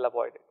I will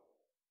avoid it.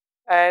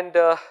 And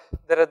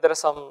there are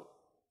some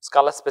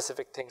Scala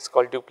specific things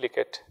called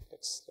duplicate.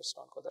 Let's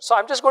not go there. So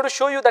I'm just going to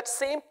show you that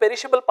same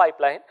perishable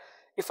pipeline.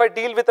 If I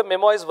deal with a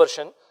memoized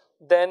version,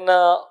 then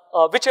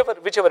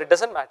whichever it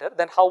doesn't matter,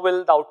 then how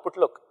will the output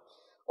look?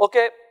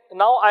 Okay,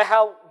 now I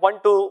have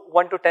 1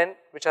 to 10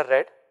 which are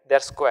red, they are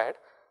squared,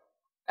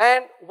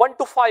 and 1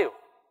 to 5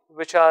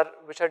 which are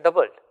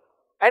doubled.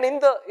 And in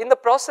the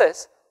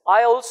process,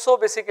 I also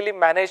basically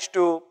managed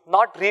to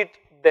not read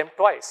them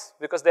twice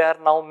because they are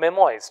now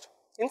memoized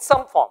in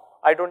some form.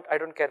 I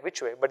don't care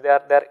which way, but they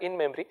are in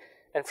memory,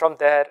 and from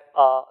there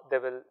they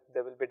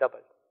will be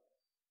doubled.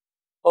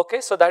 Okay,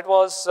 so that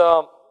was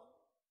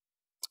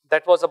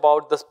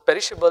about the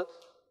perishable.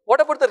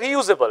 What about the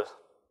reusable,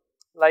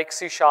 like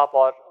C#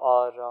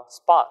 or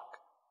Spark?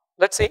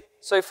 Let's see.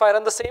 So if I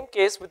run the same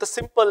case with a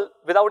simple,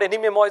 without any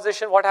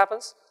memoization, what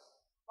happens?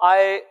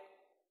 I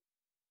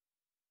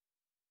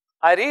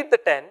read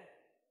the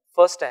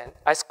first 10,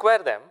 I square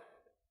them,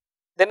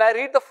 then I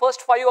read the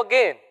first 5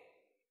 again,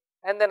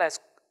 and then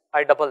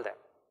I double them,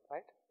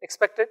 right?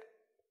 Expected?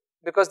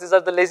 Because these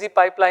are the lazy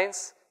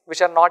pipelines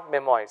which are not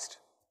memoized,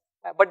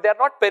 but they are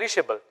not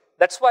perishable.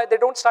 That's why they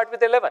don't start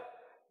with 11.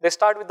 They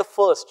start with the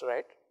first,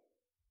 right?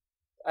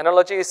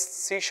 Analogy is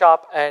C#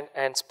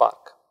 and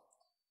Spark.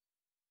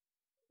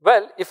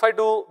 Well, if I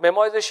do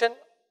memoization,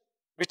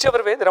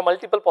 whichever way, there are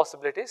multiple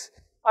possibilities,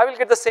 I will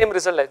get the same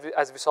result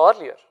as we saw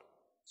earlier.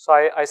 So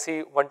I see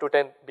 1 to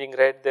 10 being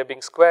read, they're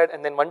being squared,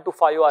 and then 1 to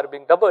 5 are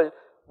being doubled,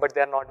 but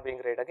they are not being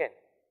read again.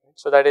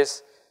 So that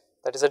is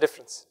a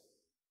difference.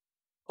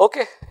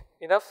 Okay,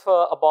 enough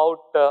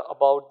about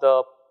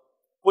the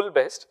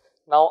pull-based.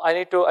 Now I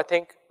need to, I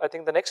think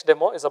the next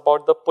demo is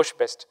about the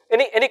push-based.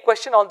 Any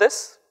question on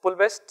this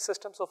pull-based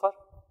system so far?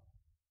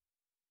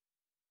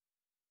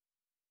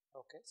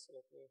 Okay, so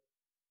let me.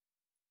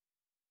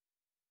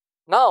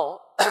 Now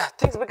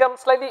things become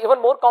slightly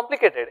even more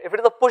complicated if it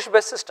is a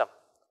push-based system.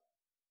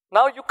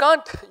 Now you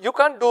can't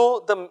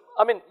do the,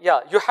 I mean,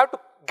 yeah, you have to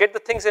get the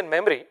things in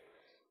memory,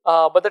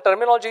 but the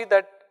terminology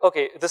that,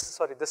 okay,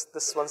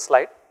 this one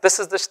slide, this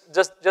is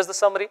just the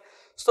summary.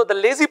 So the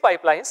lazy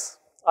pipelines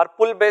are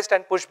pull-based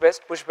and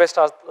push-based. Push-based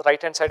are the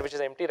right-hand side, which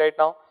is empty right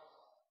now.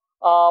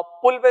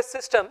 Pull-based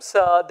systems,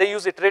 they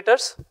use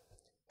iterators.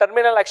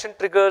 Terminal action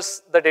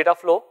triggers the data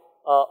flow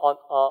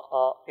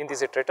in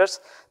these iterators.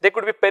 They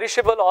could be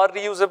perishable or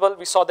reusable.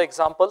 We saw the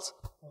examples.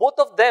 Both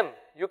of them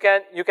you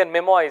can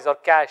memoize or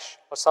cache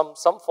or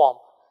some form,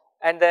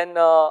 and then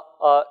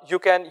you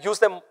can use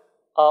them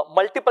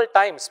multiple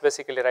times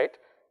basically, right?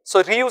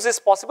 So reuse is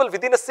possible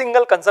within a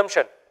single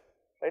consumption,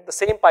 right? The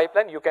same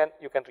pipeline you can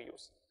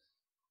reuse.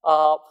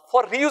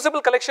 For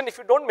reusable collection, if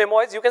you don't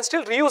memoize, you can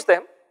still reuse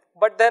them,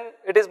 but then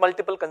it is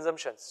multiple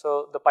consumptions.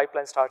 So the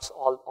pipeline starts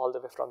all the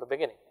way from the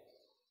beginning.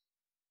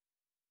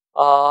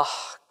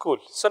 Cool.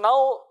 So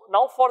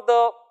now for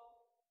the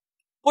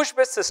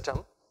push-based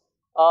system,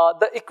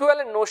 the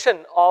equivalent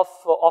notion of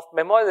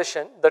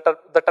memoization,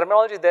 the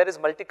terminology there is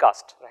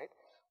multicast, right?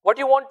 What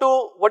you want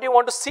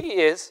to see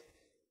is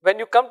when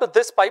you come to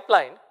this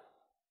pipeline,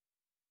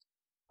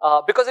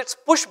 because it's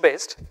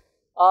push-based,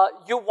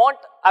 you want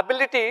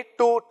ability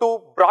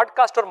to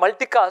broadcast or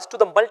multicast to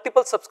the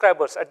multiple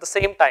subscribers at the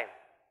same time.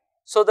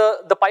 So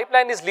the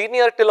pipeline is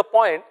linear till a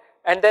point,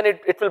 and then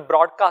it will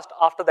broadcast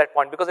after that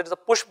point. Because it is a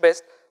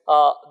push-based,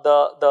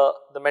 the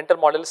mental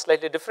model is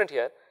slightly different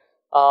here.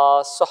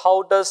 So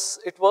how does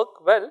it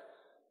work? Well,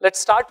 let's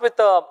start with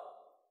a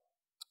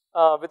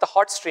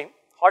hot stream.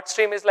 Hot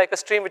stream is like a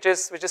stream which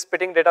is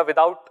spitting data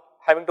without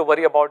having to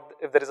worry about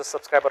if there is a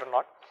subscriber or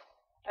not.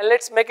 And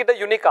let's make it a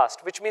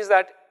unicast, which means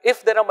that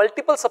if there are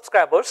multiple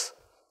subscribers,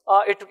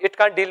 it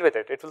can't deal with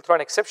it. It will throw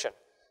an exception.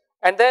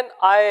 And then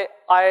I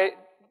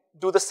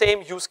do the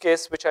same use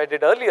case which I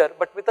did earlier,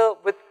 but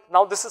with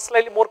now this is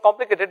slightly more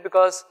complicated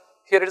because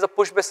here it is a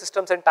push-based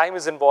systems and time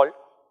is involved.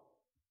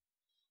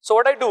 So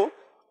what I do,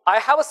 I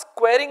have a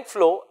squaring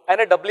flow and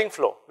a doubling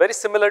flow, very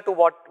similar to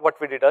what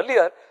we did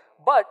earlier,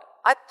 but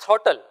I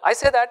throttle. I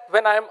say that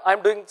when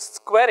I'm doing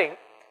squaring,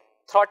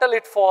 throttle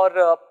it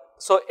for,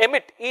 so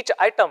emit each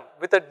item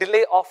with a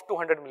delay of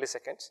 200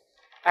 milliseconds,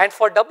 and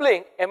for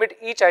doubling, emit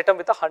each item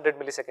with a 100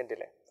 millisecond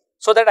delay,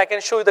 so that I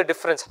can show you the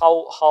difference,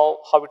 how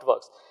it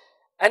works.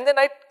 And then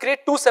I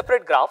create two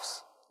separate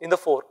graphs in the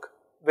fork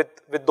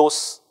with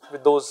those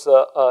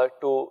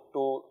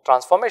two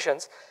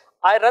transformations.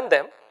 I run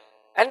them,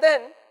 and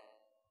then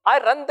I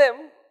run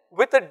them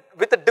with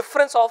a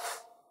difference of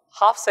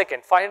half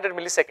second, 500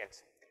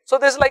 milliseconds. So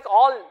there's like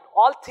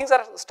all things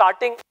are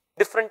starting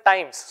different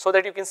times, so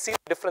that you can see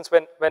the difference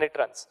when it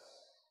runs.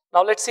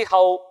 Now let's see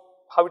how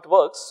it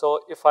works. So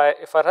if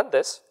I run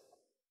this,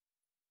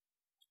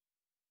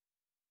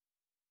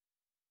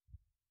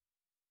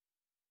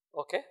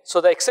 okay, so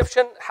the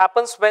exception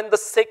happens when the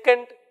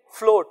second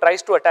flow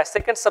tries to attach,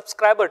 second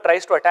subscriber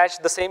tries to attach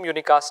the same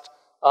unicast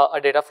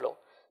data flow.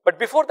 But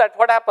before that,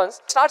 what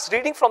happens? It starts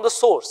reading from the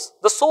source.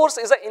 The source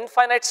is an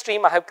infinite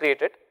stream I have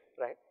created,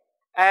 right?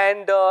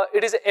 and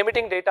it is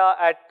emitting data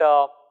at,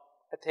 I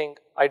think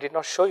I did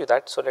not show you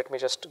that, so let me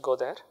just go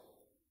there.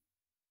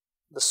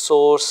 The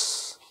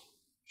source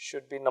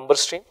should be number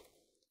stream.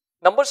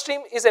 Number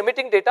stream is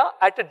emitting data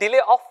at a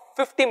delay of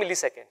 50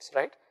 milliseconds,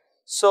 right?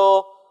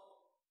 So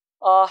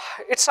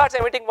it starts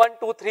emitting 1,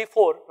 2, 3,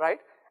 4, right?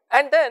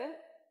 And then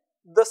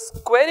the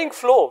squaring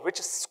flow, which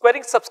is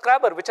squaring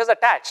subscriber, which is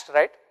attached,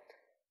 right,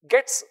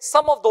 gets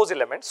some of those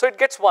elements. So it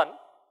gets 1,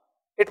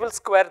 it will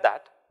square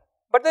that,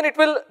 but then it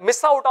will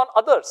miss out on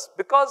others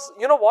because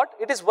you know what?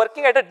 It is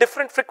working at a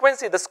different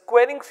frequency. The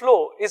squaring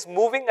flow is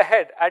moving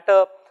ahead at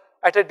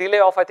a delay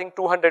of, I think,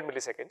 200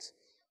 milliseconds,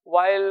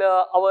 while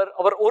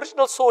our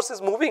original source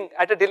is moving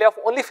at a delay of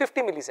only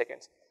 50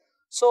 milliseconds.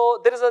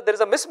 So there is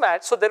a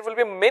mismatch. So there will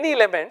be many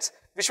elements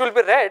which will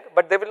be read,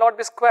 but they will not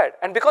be squared.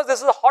 And because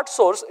this is a hot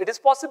source, it is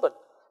possible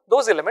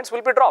those elements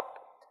will be dropped.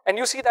 And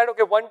you see that,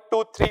 okay, 1,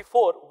 2, 3,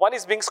 4, 1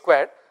 is being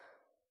squared,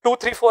 2,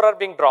 3, 4 are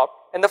being dropped,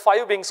 and the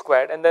 5 being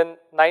squared, and then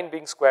 9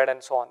 being squared,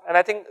 and so on. And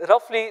I think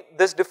roughly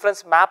this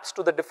difference maps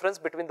to the difference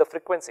between the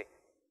frequency.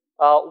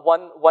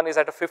 One is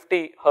at a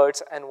 50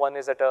 hertz, and one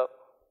is at a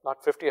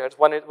not 50 hertz.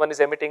 One is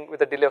emitting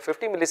with a delay of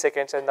 50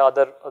 milliseconds, and the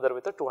other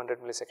with a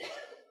 200 milliseconds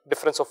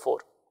difference of 4.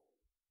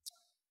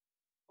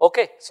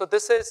 Okay, so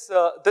this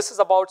is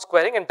about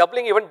squaring, and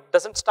doubling even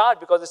doesn't start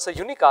because it's a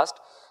unicast.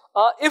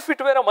 If it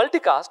were a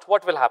multicast,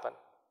 what will happen?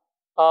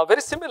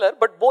 Very similar,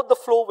 but both the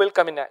flow will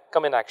come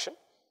in action.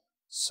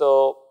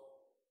 So,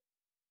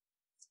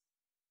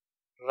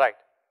 right.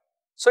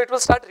 So it will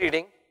start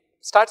reading,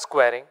 start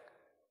squaring,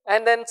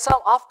 and then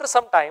after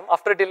some time,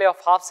 after a delay of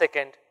half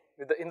second,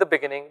 in the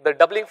beginning, the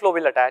doubling flow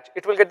will attach.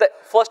 It will get the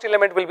first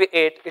element will be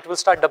 8. It will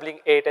start doubling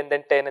 8 and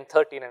then 10 and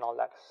 13 and all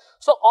that.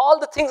 So all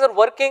the things are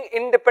working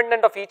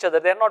independent of each other.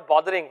 They are not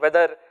bothering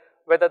whether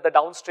the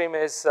downstream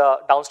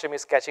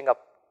is catching up.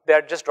 They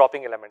are just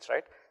dropping elements,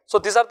 right? So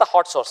these are the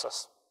hot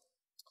sources.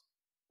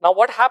 Now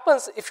what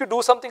happens if you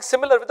do something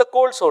similar with the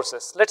cold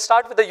sources? Let's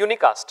start with the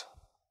unicast.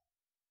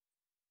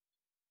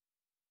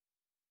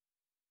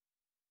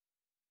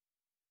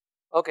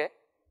 Okay,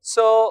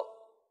 so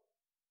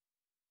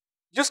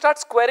you start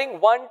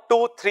squaring 1,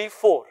 2, 3,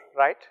 4,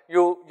 right?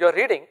 You're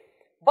reading,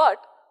 but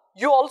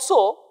you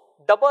also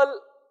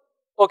double,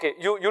 okay,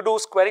 you do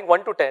squaring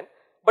 1 to 10,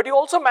 but you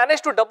also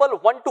manage to double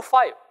 1 to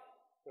 5,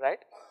 right?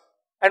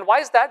 And why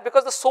is that?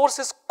 Because the source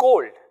is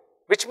cold,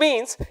 which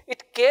means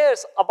it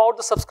cares about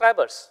the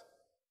subscribers,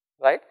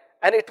 right?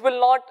 And it will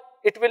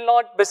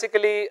not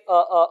basically,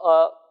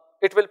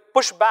 it will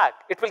push back,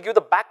 it will give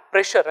the back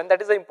pressure, and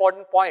that is the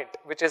important point,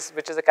 which is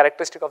a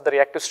characteristic of the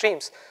reactive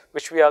streams,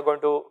 which we are going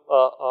to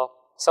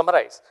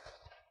summarize.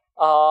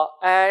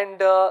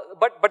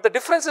 But the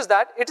difference is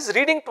that it is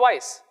reading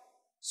twice.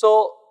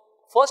 So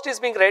first is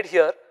being read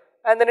here,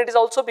 and then it is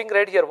also being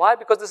read here. Why?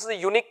 Because this is a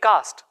unique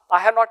cast. I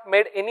have not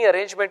made any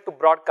arrangement to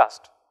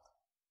broadcast,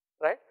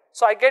 right?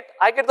 So I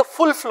get the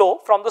full flow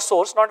from the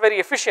source, not very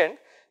efficient,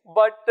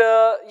 but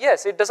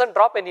yes, it doesn't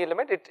drop any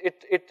element.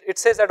 It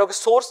says that, okay,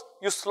 source,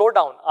 you slow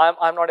down.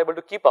 I'm not able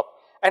to keep up,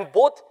 and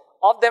both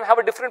of them have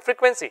a different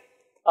frequency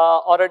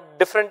or a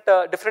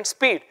different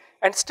speed,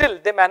 and still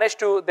they manage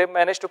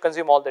to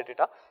consume all the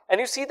data. And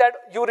you see that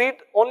you read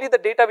only the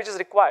data which is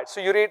required. So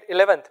you read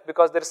 11th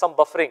because there is some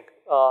buffering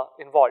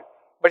involved,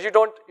 but you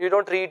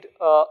don't read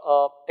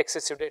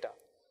excessive data.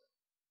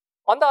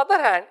 On the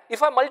other hand,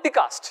 if I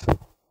multicast,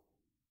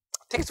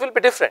 things will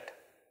be different.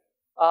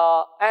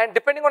 And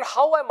depending on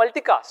how I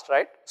multicast,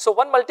 right? So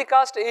one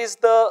multicast is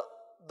the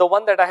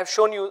one that I have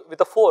shown you with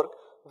the fork,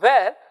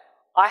 where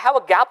I have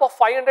a gap of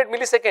 500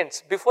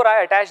 milliseconds before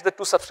I attach the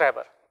 2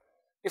 subscriber.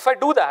 If I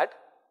do that,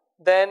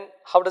 then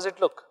how does it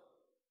look?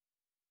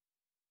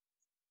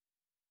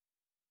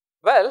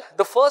 Well,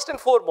 the first and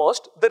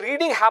foremost, the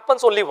reading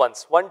happens only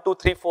once, 1, 2,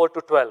 3, 4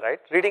 to 12, right?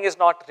 Reading is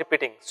not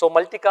repeating, so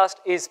multicast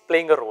is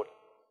playing a role.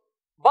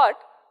 But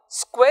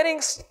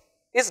squaring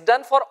is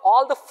done for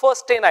all the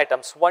first 10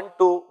 items, 1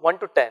 to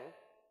 10.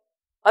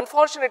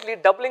 Unfortunately,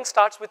 doubling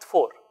starts with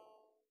 4.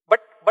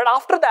 But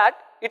after that,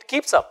 it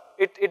keeps up.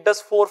 It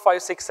does 4,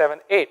 5, 6, 7,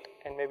 8,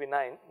 and maybe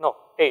 9, no,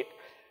 8.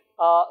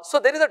 So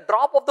there is a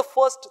drop of the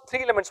first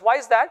 3 elements. Why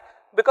is that?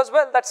 Because,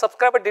 well, that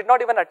subscriber did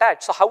not even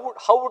attach. So how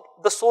would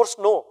the source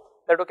know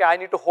that, okay, I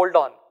need to hold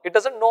on? It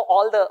doesn't know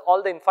all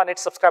the infinite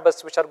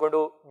subscribers which are going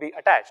to be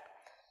attached.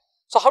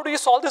 So how do you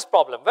solve this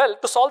problem? Well,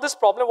 to solve this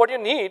problem, what you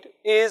need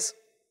is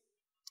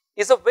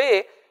a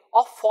way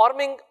of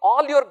forming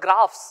all your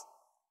graphs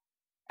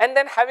and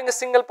then having a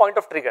single point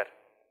of trigger.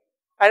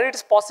 And it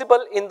is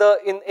possible in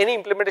any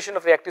implementation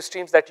of reactive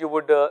streams that you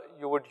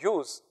would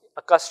use.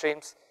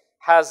 Akka-Streams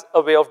has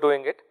a way of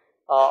doing it.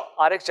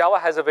 RxJava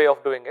has a way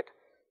of doing it.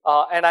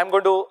 And I'm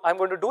going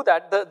to do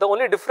that. The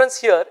only difference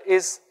here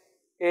is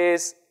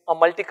a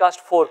multicast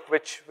fork,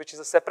 which is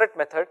a separate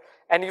method.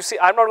 And you see,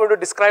 I'm not going to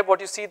describe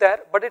what you see there,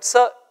 but it's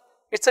a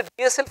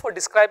DSL for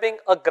describing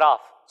a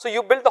graph. So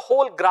you build the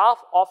whole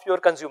graph of your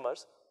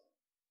consumers.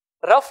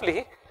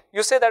 Roughly,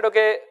 you say that,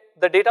 okay,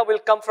 the data will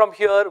come from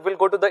here, will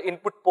go to the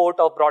input port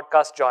of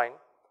broadcast join,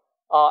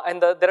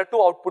 and there are 2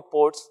 output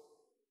ports,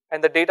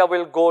 and the data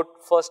will go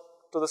first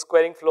to the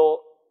squaring flow,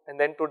 and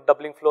then to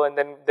doubling flow, and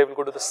then they will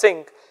go to the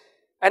sync.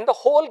 And the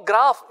whole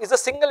graph is a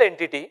single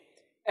entity,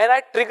 and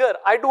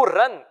I do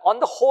run on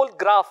the whole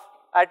graph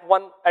at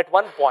one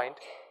point,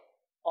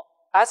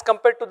 as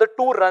compared to the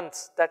 2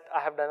 runs that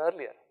I have done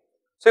earlier.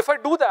 So if I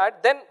do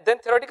that, then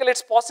theoretically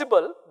it's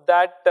possible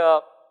that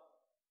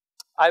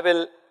I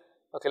will,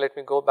 okay, let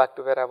me go back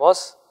to where I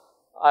was.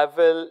 I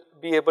will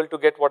be able to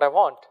get what I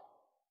want.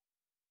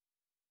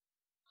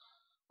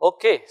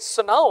 Okay,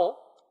 so now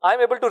I'm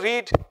able to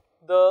read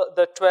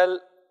the 12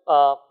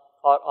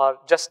 or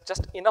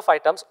just enough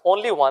items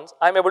only once.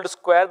 I'm able to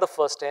square the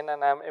first 10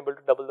 and I'm able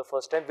to double the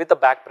first 10 with the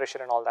back pressure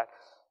and all that,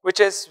 which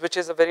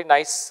is a very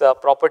nice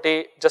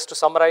property. Just to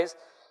summarize,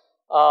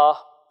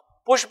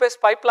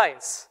 push-based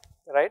pipelines,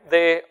 right?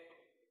 The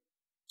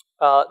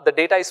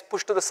data is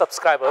pushed to the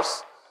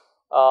subscribers,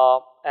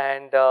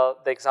 and the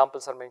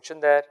examples are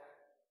mentioned there.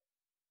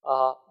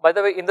 By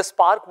the way, in the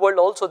Spark world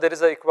also there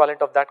is an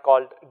equivalent of that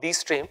called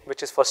dstream,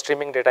 which is for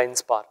streaming data in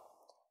Spark.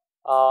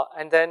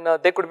 And then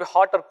they could be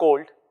hot or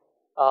cold.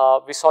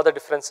 We saw the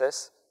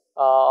differences.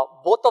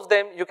 Both of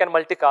them you can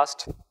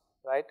multicast,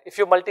 right? If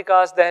you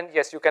multicast, then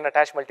yes, you can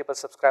attach multiple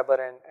subscriber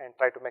and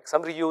try to make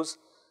some reuse.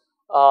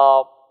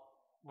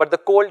 But the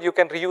cold you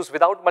can reuse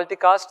without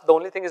multicast. The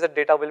only thing is that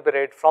data will be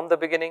read from the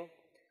beginning.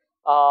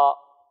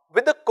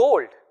 With the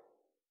cold,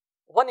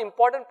 one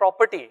important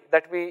property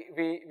that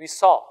we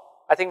saw,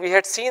 I think we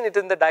had seen it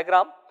in the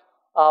diagram,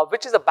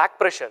 which is the back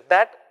pressure,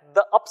 that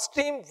the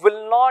upstream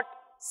will not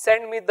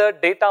send me the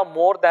data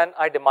more than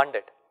I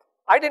demanded.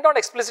 I did not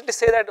explicitly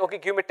say that, okay,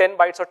 give me 10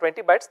 bytes or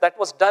 20 bytes. That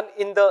was done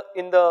in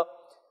the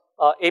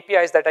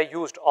APIs that I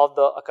used of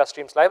the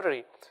Akka-Streams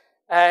library.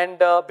 And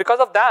because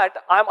of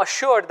that, I'm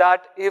assured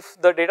that if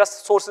the data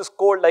source is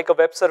cold like a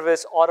web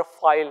service or a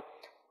file,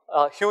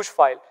 a huge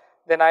file,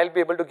 then I'll be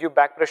able to give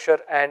back pressure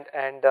and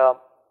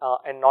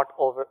not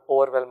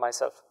overwhelm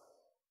myself.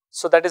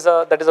 So that is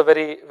a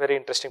very, very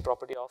interesting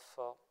property of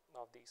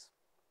these.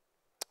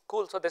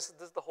 Cool. So this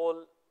is the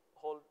whole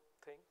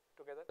thing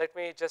together. Let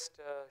me just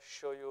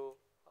show you.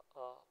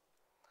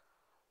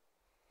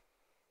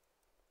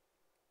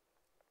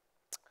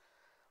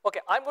 Okay,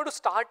 I'm going to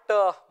start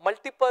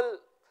multiple.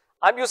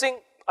 I'm using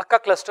Akka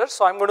clusters,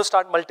 so I'm going to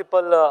start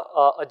multiple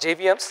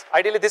JVMs.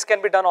 Ideally, this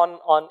can be done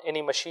on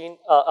any machine,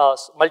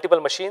 multiple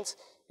machines,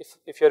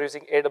 if you're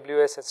using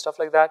AWS and stuff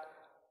like that.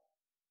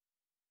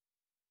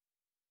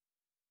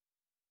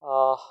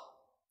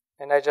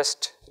 And I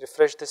just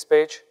refresh this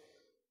page.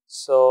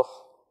 So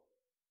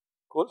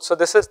cool. So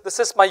this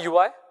is my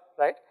UI,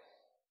 right?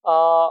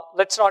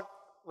 Let's not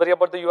worry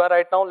about the UI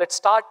right now. Let's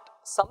start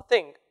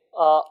something,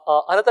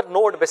 another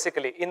node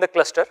basically in the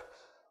cluster.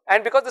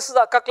 And because this is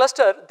the Akka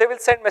cluster, they will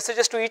send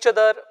messages to each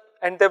other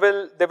and they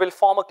will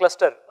form a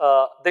cluster.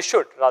 They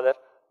should rather,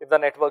 if the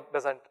network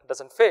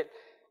doesn't fail,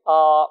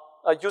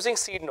 using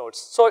seed nodes.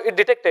 So it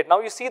detected. Now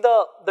you see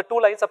the 2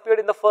 lines appeared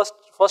in the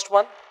first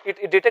one.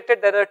 It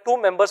detected there are 2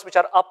 members which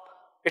are up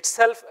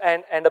itself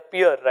and a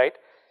peer, right?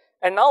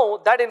 And now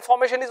that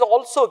information is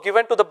also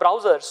given to the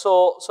browser.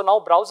 So now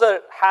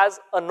browser has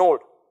a node,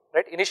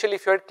 right? Initially,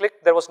 if you had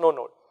clicked, there was no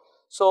node.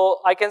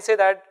 So I can say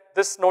that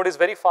this node is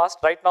very fast.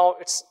 Right now,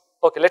 it's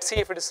okay. Let's see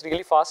if it is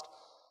really fast.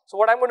 So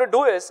what I'm going to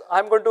do is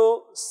I'm going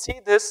to see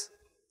this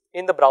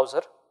in the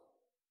browser.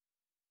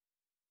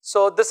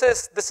 So this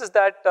is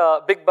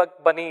that Big Bug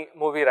Bunny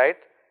movie, right?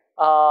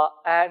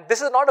 And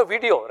this is not a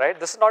video, right?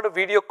 This is not a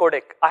video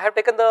codec. I have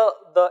taken the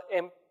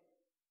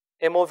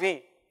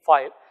MOV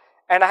file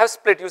and I have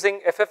split using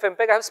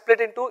FFmpeg. I have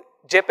split into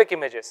JPEG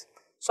images.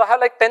 So I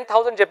have like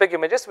 10,000 JPEG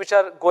images which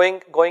are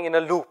going in a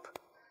loop.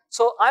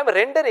 So I'm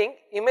rendering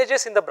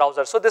images in the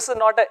browser. So this is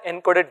not an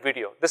encoded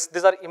video.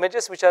 These are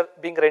images which are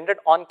being rendered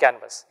on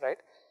canvas, right?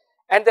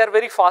 And they are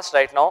very fast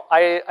right now.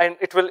 And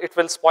it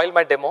will spoil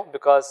my demo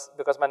because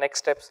my next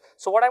steps.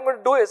 So what I'm going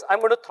to do is I'm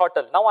going to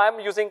throttle. Now I'm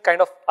using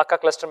kind of Akka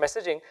cluster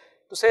messaging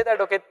to say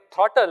that, okay,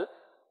 throttle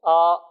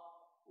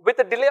with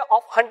a delay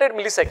of 100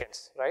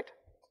 milliseconds, right?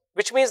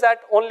 Which means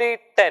that only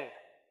 10.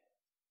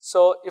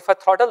 So if I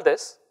throttle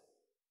this,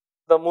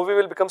 the movie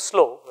will become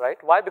slow, right?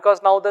 Why?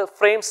 Because now the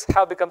frames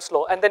have become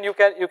slow, and then you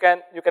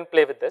can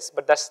play with this,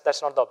 but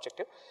that's not the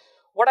objective.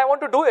 What I want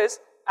to do is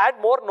add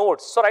more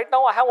nodes. So right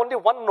now I have only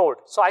 1 node,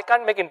 so I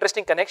can't make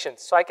interesting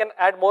connections. So I can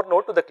add more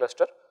node to the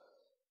cluster.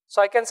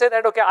 So I can say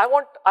that, okay, I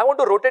want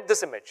to rotate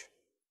this image.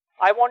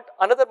 I want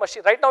another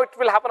machine. Right now it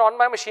will happen on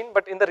my machine,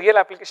 but in the real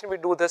application we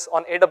do this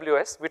on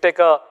AWS. We take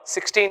a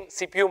 16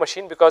 CPU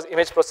machine because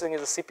image processing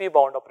is a CPU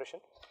bound operation.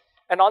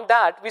 And on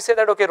that we say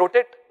that, okay,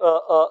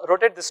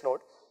 rotate this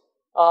node.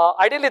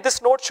 Ideally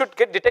this node should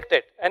get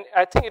detected, and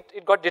I think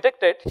it got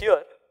detected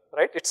here,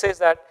 right? It says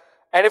that,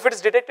 and if it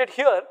is detected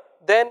here,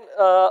 then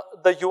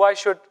the UI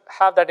should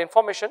have that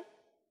information,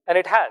 and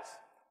it has.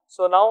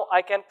 So now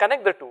I can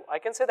connect the two. I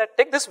can say that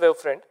take this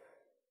wavefront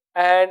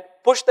and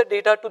push the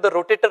data to the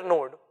rotator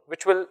node,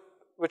 which will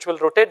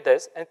rotate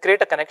this and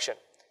create a connection.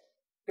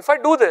 If I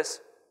do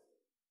this,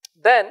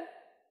 then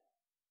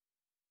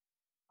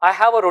I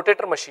have a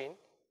rotator machine,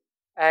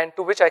 and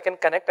to which I can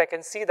connect. I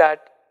can see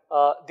that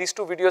these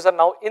two videos are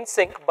now in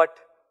sync, but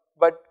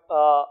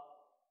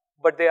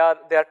they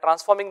are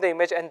transforming the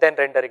image and then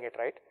rendering it,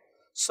 right?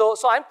 So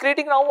I'm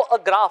creating now a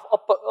graph,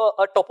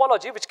 a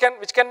topology which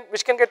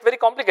can get very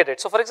complicated.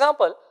 So for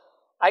example,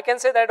 I can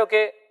say that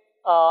okay,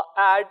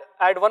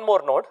 add one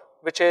more node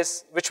which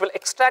will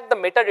extract the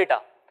metadata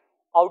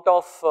out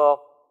of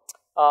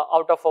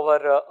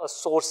our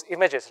source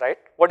images, right?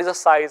 What is the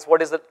size?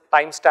 What is the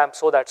timestamp?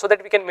 So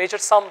that we can measure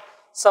some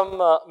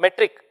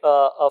metric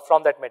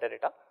from that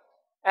metadata.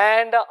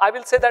 And I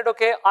will say that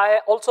okay, I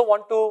also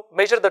want to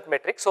measure that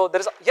metric. So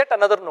there is yet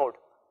another node.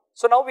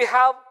 So now we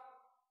have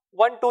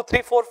 1, 2,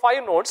 3, 4,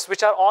 5 nodes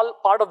which are all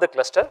part of the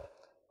cluster,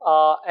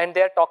 and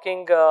they are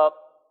talking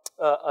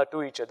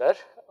to each other.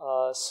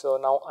 So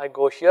now I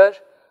go here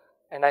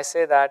and I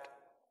say that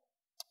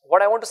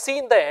what I want to see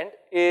in the end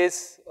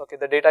is, okay,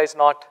 the data is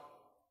not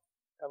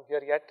come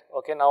here yet.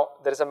 Okay, now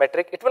there is a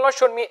metric. It will not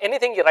show me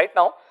anything right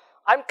now.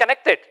 I'm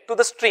connected to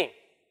the stream,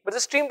 but the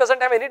stream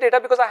doesn't have any data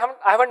because I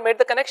haven't made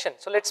the connection.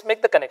 So let's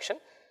make the connection.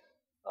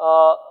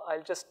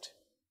 I'll just,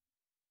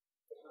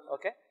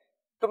 okay.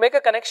 To make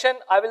a connection,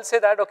 I will say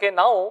that okay,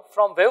 now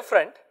from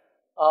wavefront,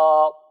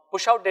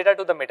 push out data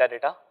to the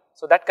metadata.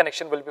 So that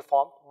connection will be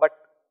formed, but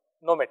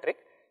no metric.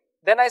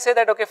 Then I say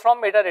that okay,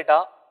 from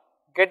metadata,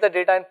 get the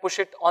data and push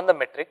it on the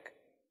metric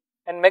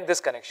and make this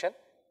connection.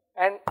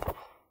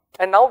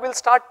 And now we'll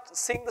start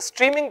seeing the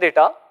streaming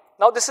data.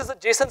 Now this is the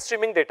JSON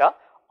streaming data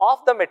of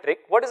the metric.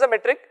 What is the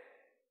metric?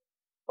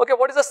 Okay,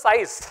 what is the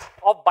size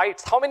of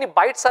bytes? How many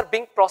bytes are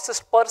being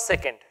processed per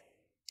second?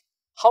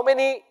 How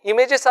many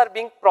images are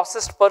being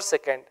processed per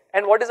second?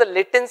 And what is the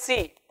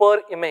latency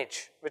per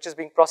image which is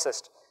being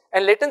processed?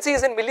 And latency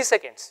is in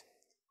milliseconds.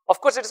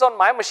 Of course, it is on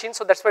my machine,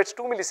 so that's why it's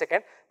 2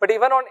 milliseconds. But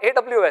even on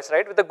AWS,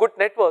 right, with a good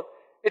network,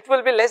 it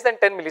will be less than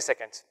 10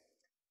 milliseconds.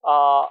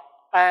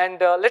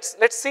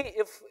 Let's see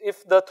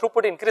if the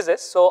throughput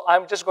increases. So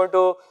I'm just going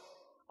to,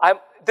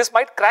 this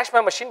might crash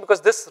my machine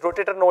because this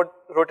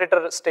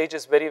rotator stage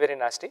is very, very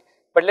nasty.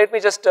 But let me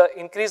just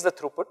increase the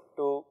throughput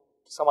to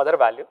some other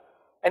value.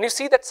 And you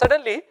see that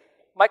suddenly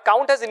my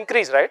count has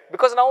increased, right?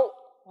 Because now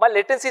my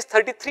latency is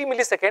 33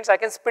 milliseconds. I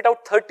can spit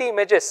out 30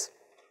 images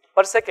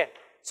per second.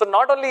 So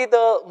not only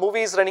the movie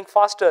is running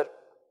faster,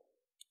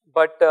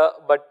 but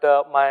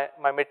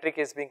my metric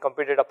is being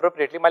computed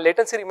appropriately. My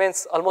latency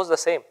remains almost the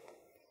same,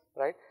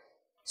 right?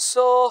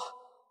 So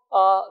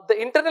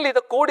internally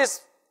the code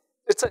is,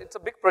 it's a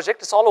big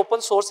project. It's all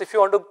open source. If you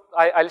want to,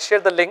 I'll share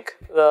the link.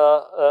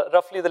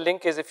 Roughly the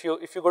link is if you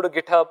go to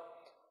GitHub,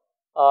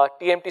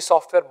 TMT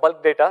software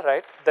bulk data,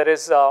 right? There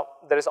is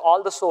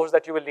all the source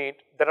that you will need.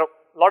 There are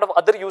a lot of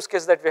other use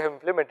cases that we have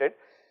implemented.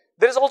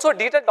 There is also a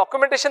detailed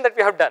documentation that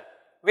we have done.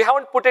 We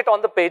haven't put it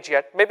on the page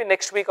yet. Maybe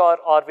next week or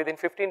within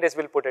 15 days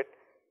we'll put it.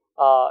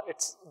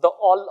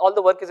 All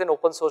the work is in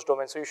open source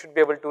domain, so you should be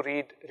able to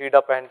read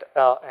up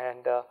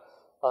and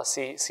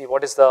see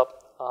what is the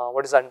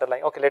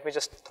underlying. Okay, let me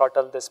just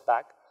throttle this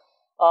back.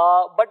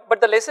 But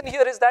the lesson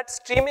here is that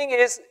streaming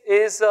is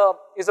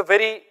a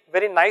very,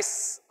 very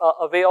nice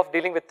way of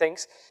dealing with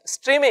things.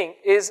 Streaming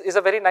is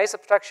a very nice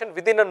abstraction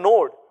within a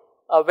node.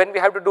 When we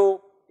have to do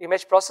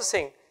image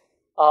processing,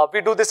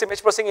 we do this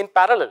image processing in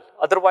parallel.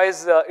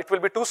 Otherwise, it will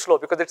be too slow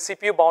because it's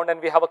CPU bound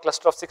and we have a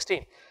cluster of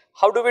 16.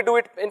 How do we do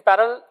it in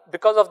parallel?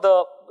 Because of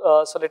the,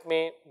 so let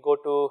me go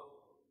to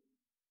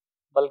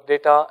bulk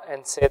data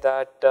and say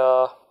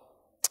that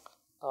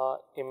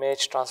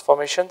image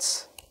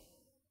transformations.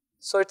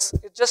 So it's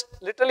just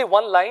literally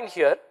one line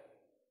here.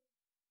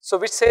 So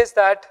which says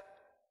that,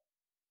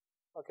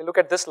 okay, look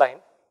at this line.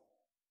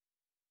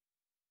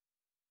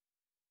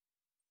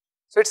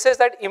 So it says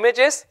that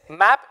images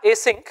map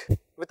async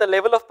with a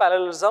level of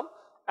parallelism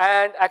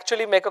and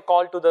actually make a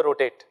call to the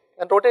rotate.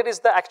 And rotate is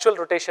the actual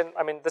rotation.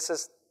 I mean, this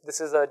is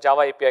a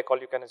Java API call,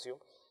 you can assume.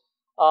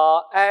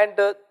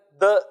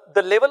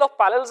 The level of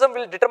parallelism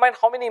will determine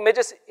how many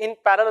images in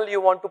parallel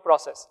you want to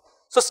process.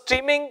 So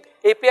streaming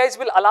APIs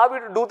will allow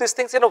you to do these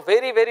things in a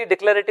very, very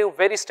declarative,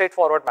 very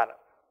straightforward manner.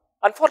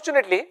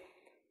 Unfortunately,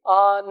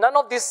 none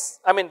of these,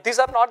 I mean, these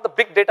are not the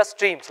big data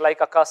streams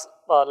like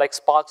like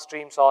Spark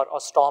streams or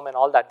Storm and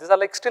all that. These are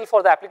like still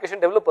for the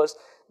application developers.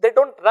 They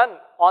don't run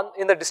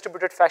in the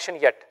distributed fashion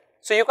yet.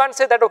 So you can't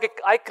say that, okay,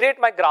 I create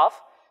my graph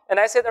and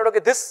I say that, okay,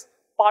 this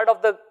part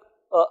of the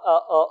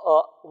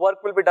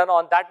work will be done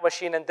on that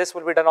machine and this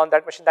will be done on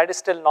that machine. That is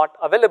still not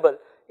available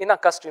in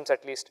Akka-Streams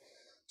at least.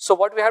 So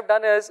what we have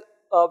done is,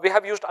 we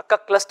have used Akka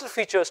cluster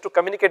features to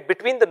communicate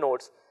between the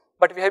nodes,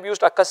 but we have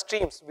used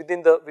Akka-Streams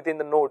within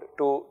the node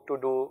to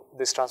do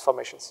these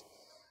transformations.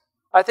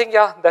 I think,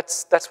 yeah,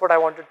 that's what I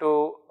wanted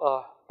to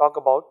talk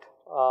about.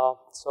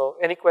 So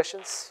any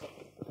questions?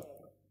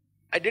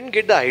 I didn't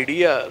get the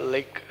idea,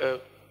 like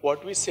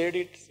what we said,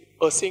 it's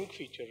async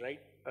feature, right?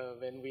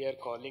 When we are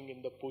calling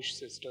in the push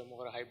system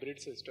or a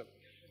hybrid system.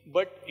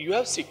 But you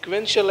have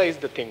sequentialized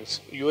the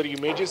things. Your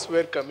images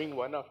were coming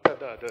one after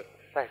the other.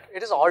 Right,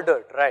 it is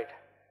ordered, right?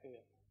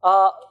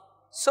 Yeah.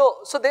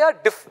 So they are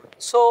different.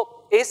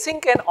 So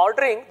async and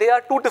ordering, they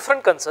are two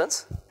different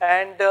concerns.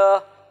 And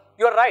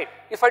you are right.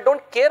 If I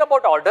don't care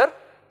about order,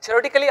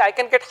 theoretically I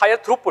can get higher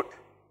throughput,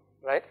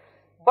 right?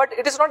 But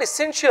it is not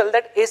essential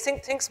that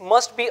async things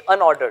must be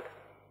unordered,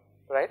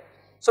 right?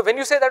 So when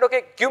you say that,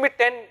 okay, give me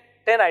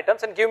 10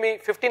 items and give me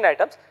 15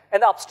 items,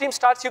 and the upstream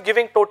starts you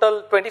giving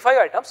total 25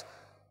 items,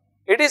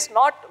 it is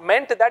not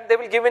meant that they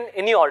will give in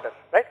any order,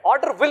 right?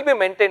 Order will be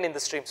maintained in the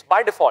streams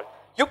by default.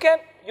 You can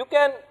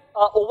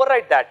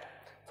override that.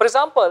 For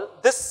example,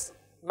 this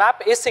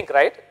map async,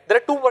 right? There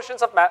are two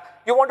versions of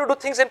map. You want to do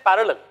things in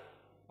parallel,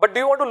 but do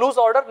you want to lose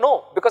order?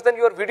 No, because then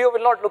your video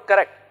will not look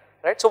correct,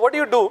 right? So what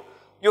do?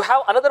 You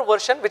have another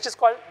version which is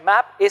called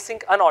map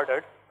async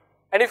unordered.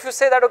 And if you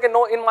say that, okay,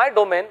 no, in my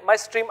domain, my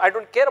stream, I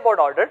don't care about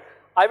order,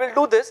 I will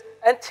do this,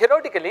 and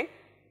theoretically,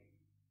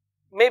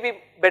 maybe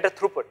better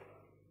throughput.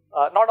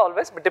 Not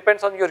always, but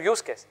depends on your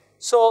use case.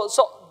 So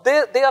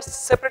they are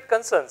separate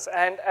concerns,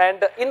 and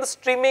in the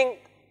streaming,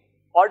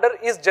 order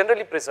is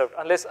generally preserved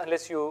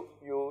unless you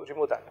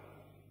remove that.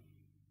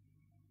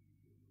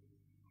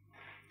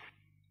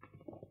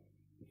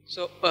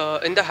 So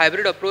in the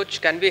hybrid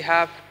approach, can we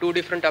have two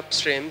different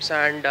upstreams,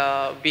 and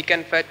we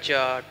can fetch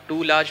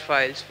two large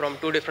files from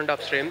two different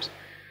upstreams,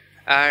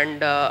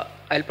 and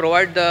I'll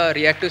provide the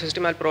reactive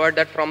system, I'll provide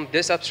that from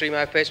this upstream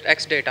I fetched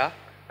X data,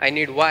 I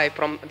need Y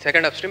from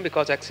second upstream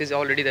because X is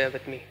already there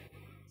with me.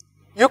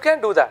 You can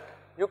do that.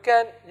 You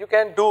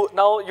can do,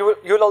 now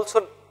you'll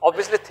also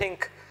obviously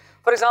think,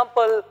 for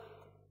example,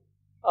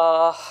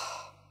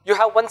 you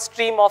have one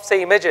stream of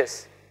say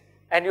images,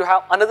 and you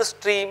have another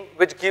stream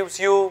which gives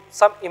you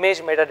some image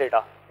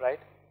metadata, right?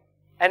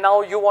 And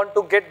now you want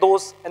to get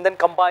those and then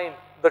combine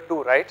the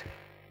two, right?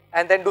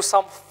 And then do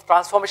some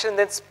transformation and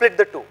then split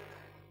the two.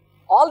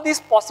 All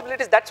these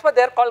possibilities, that's why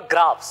they're called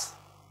graphs,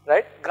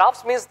 right?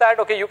 Graphs means that,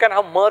 okay, you can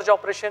have merge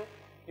operation,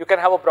 you can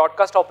have a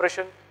broadcast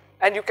operation,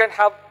 and you can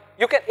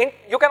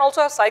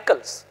also have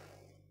cycles,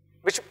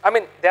 which, I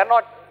mean, they are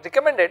not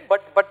recommended,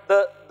 but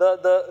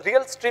the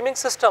real streaming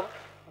system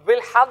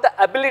will have the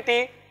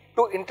ability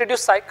to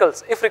introduce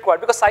cycles if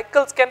required, because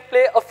cycles can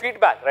play a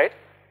feedback, right?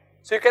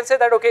 So you can say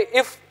that, okay,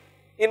 if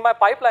in my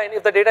pipeline,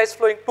 if the data is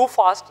flowing too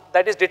fast,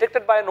 that is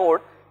detected by a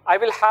node, I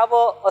will have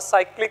a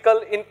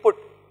cyclical input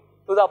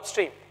to the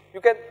upstream.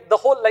 You can, the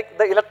whole, like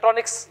the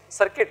electronics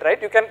circuit,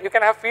 right? You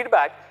can have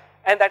feedback,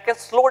 and that can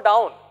slow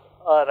down,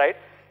 right?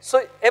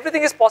 So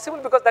everything is possible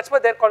because that's why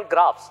they're called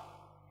graphs.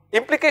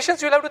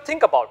 Implications you'll have to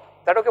think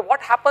about that, okay,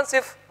 what happens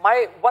if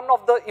one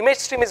of the image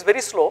stream is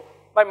very slow,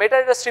 my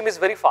metadata stream is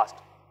very fast,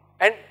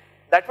 and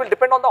that will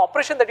depend on the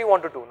operation that you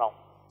want to do now.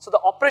 So the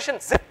operation,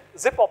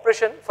 zip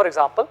operation, for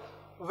example,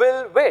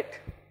 will wait,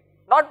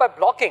 not by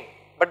blocking,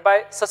 but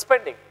by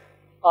suspending,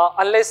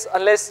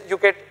 unless you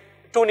get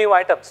two new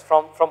items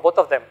from both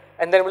of them,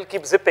 and then it will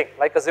keep zipping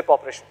like a zip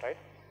operation, right?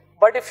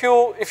 But if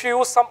you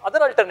use some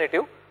other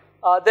alternative,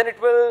 then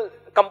it will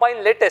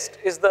combine latest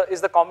is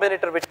the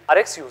combinator which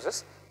RX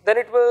uses. Then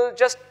it will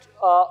just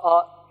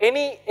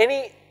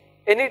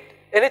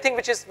anything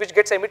which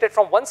gets emitted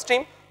from one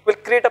stream will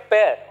create a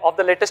pair of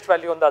the latest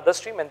value on the other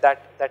stream and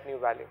that new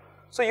value.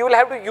 So you will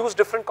have to use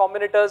different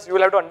combinators. You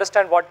will have to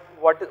understand what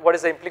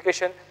is the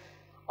implication.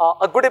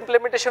 A good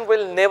implementation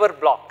will never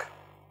block.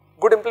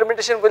 Good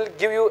implementation will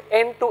give you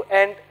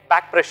end-to-end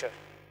back pressure,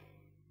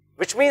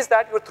 which means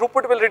that your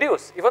throughput will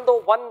reduce. Even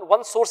though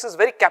one source is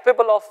very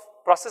capable of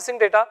processing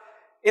data,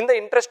 in the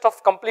interest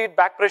of complete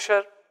back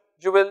pressure,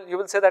 you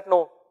will say that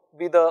no,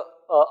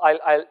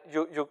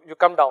 you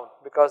come down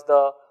because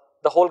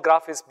the whole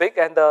graph is big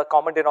and the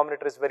common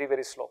denominator is very,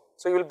 very slow.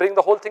 So you will bring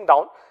the whole thing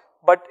down,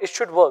 but it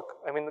should work.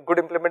 I mean, good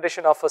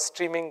implementation of a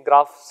streaming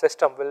graph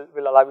system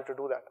will allow you to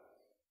do that.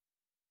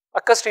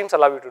 Akka-Streams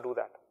allow you to do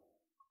that.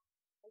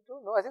 I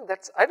don't know, I think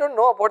I don't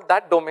know about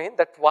that domain,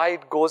 that why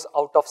it goes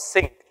out of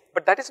sync.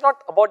 But that is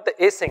not about the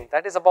async,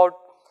 that is about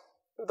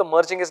if the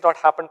merging is not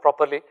happened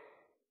properly.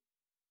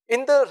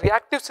 In the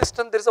reactive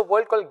system, there is a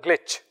word called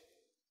glitch.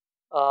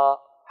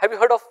 Have you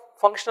heard of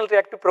functional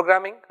reactive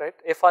programming, right?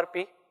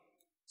 FRP.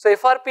 So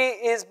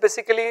FRP is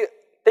basically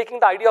taking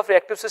the idea of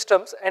reactive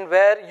systems and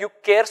where you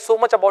care so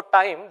much about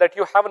time that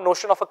you have a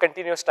notion of a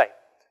continuous time.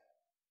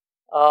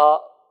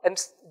 And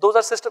those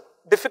are systems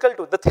difficult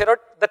to,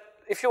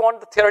 if you want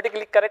the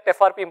theoretically correct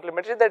FRP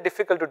implementation, they're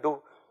difficult to do.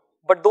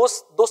 But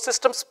those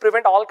systems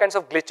prevent all kinds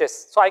of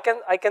glitches. So I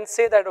can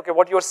say that, okay,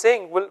 what you're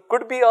saying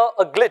could be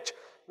a glitch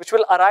which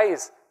will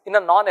arise in a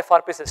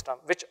non-FRP system,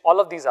 which all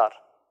of these are.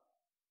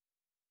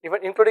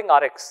 Even including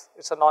RX,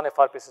 it's a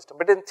non-FRP system.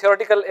 But in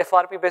theoretical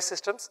FRP based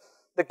systems,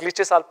 the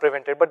glitches are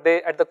prevented, but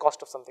they at the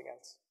cost of something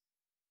else.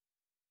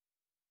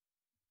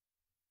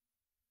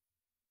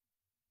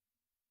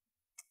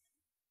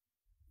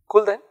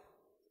 Cool then?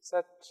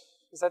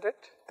 Is that it?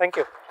 Thank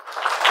you.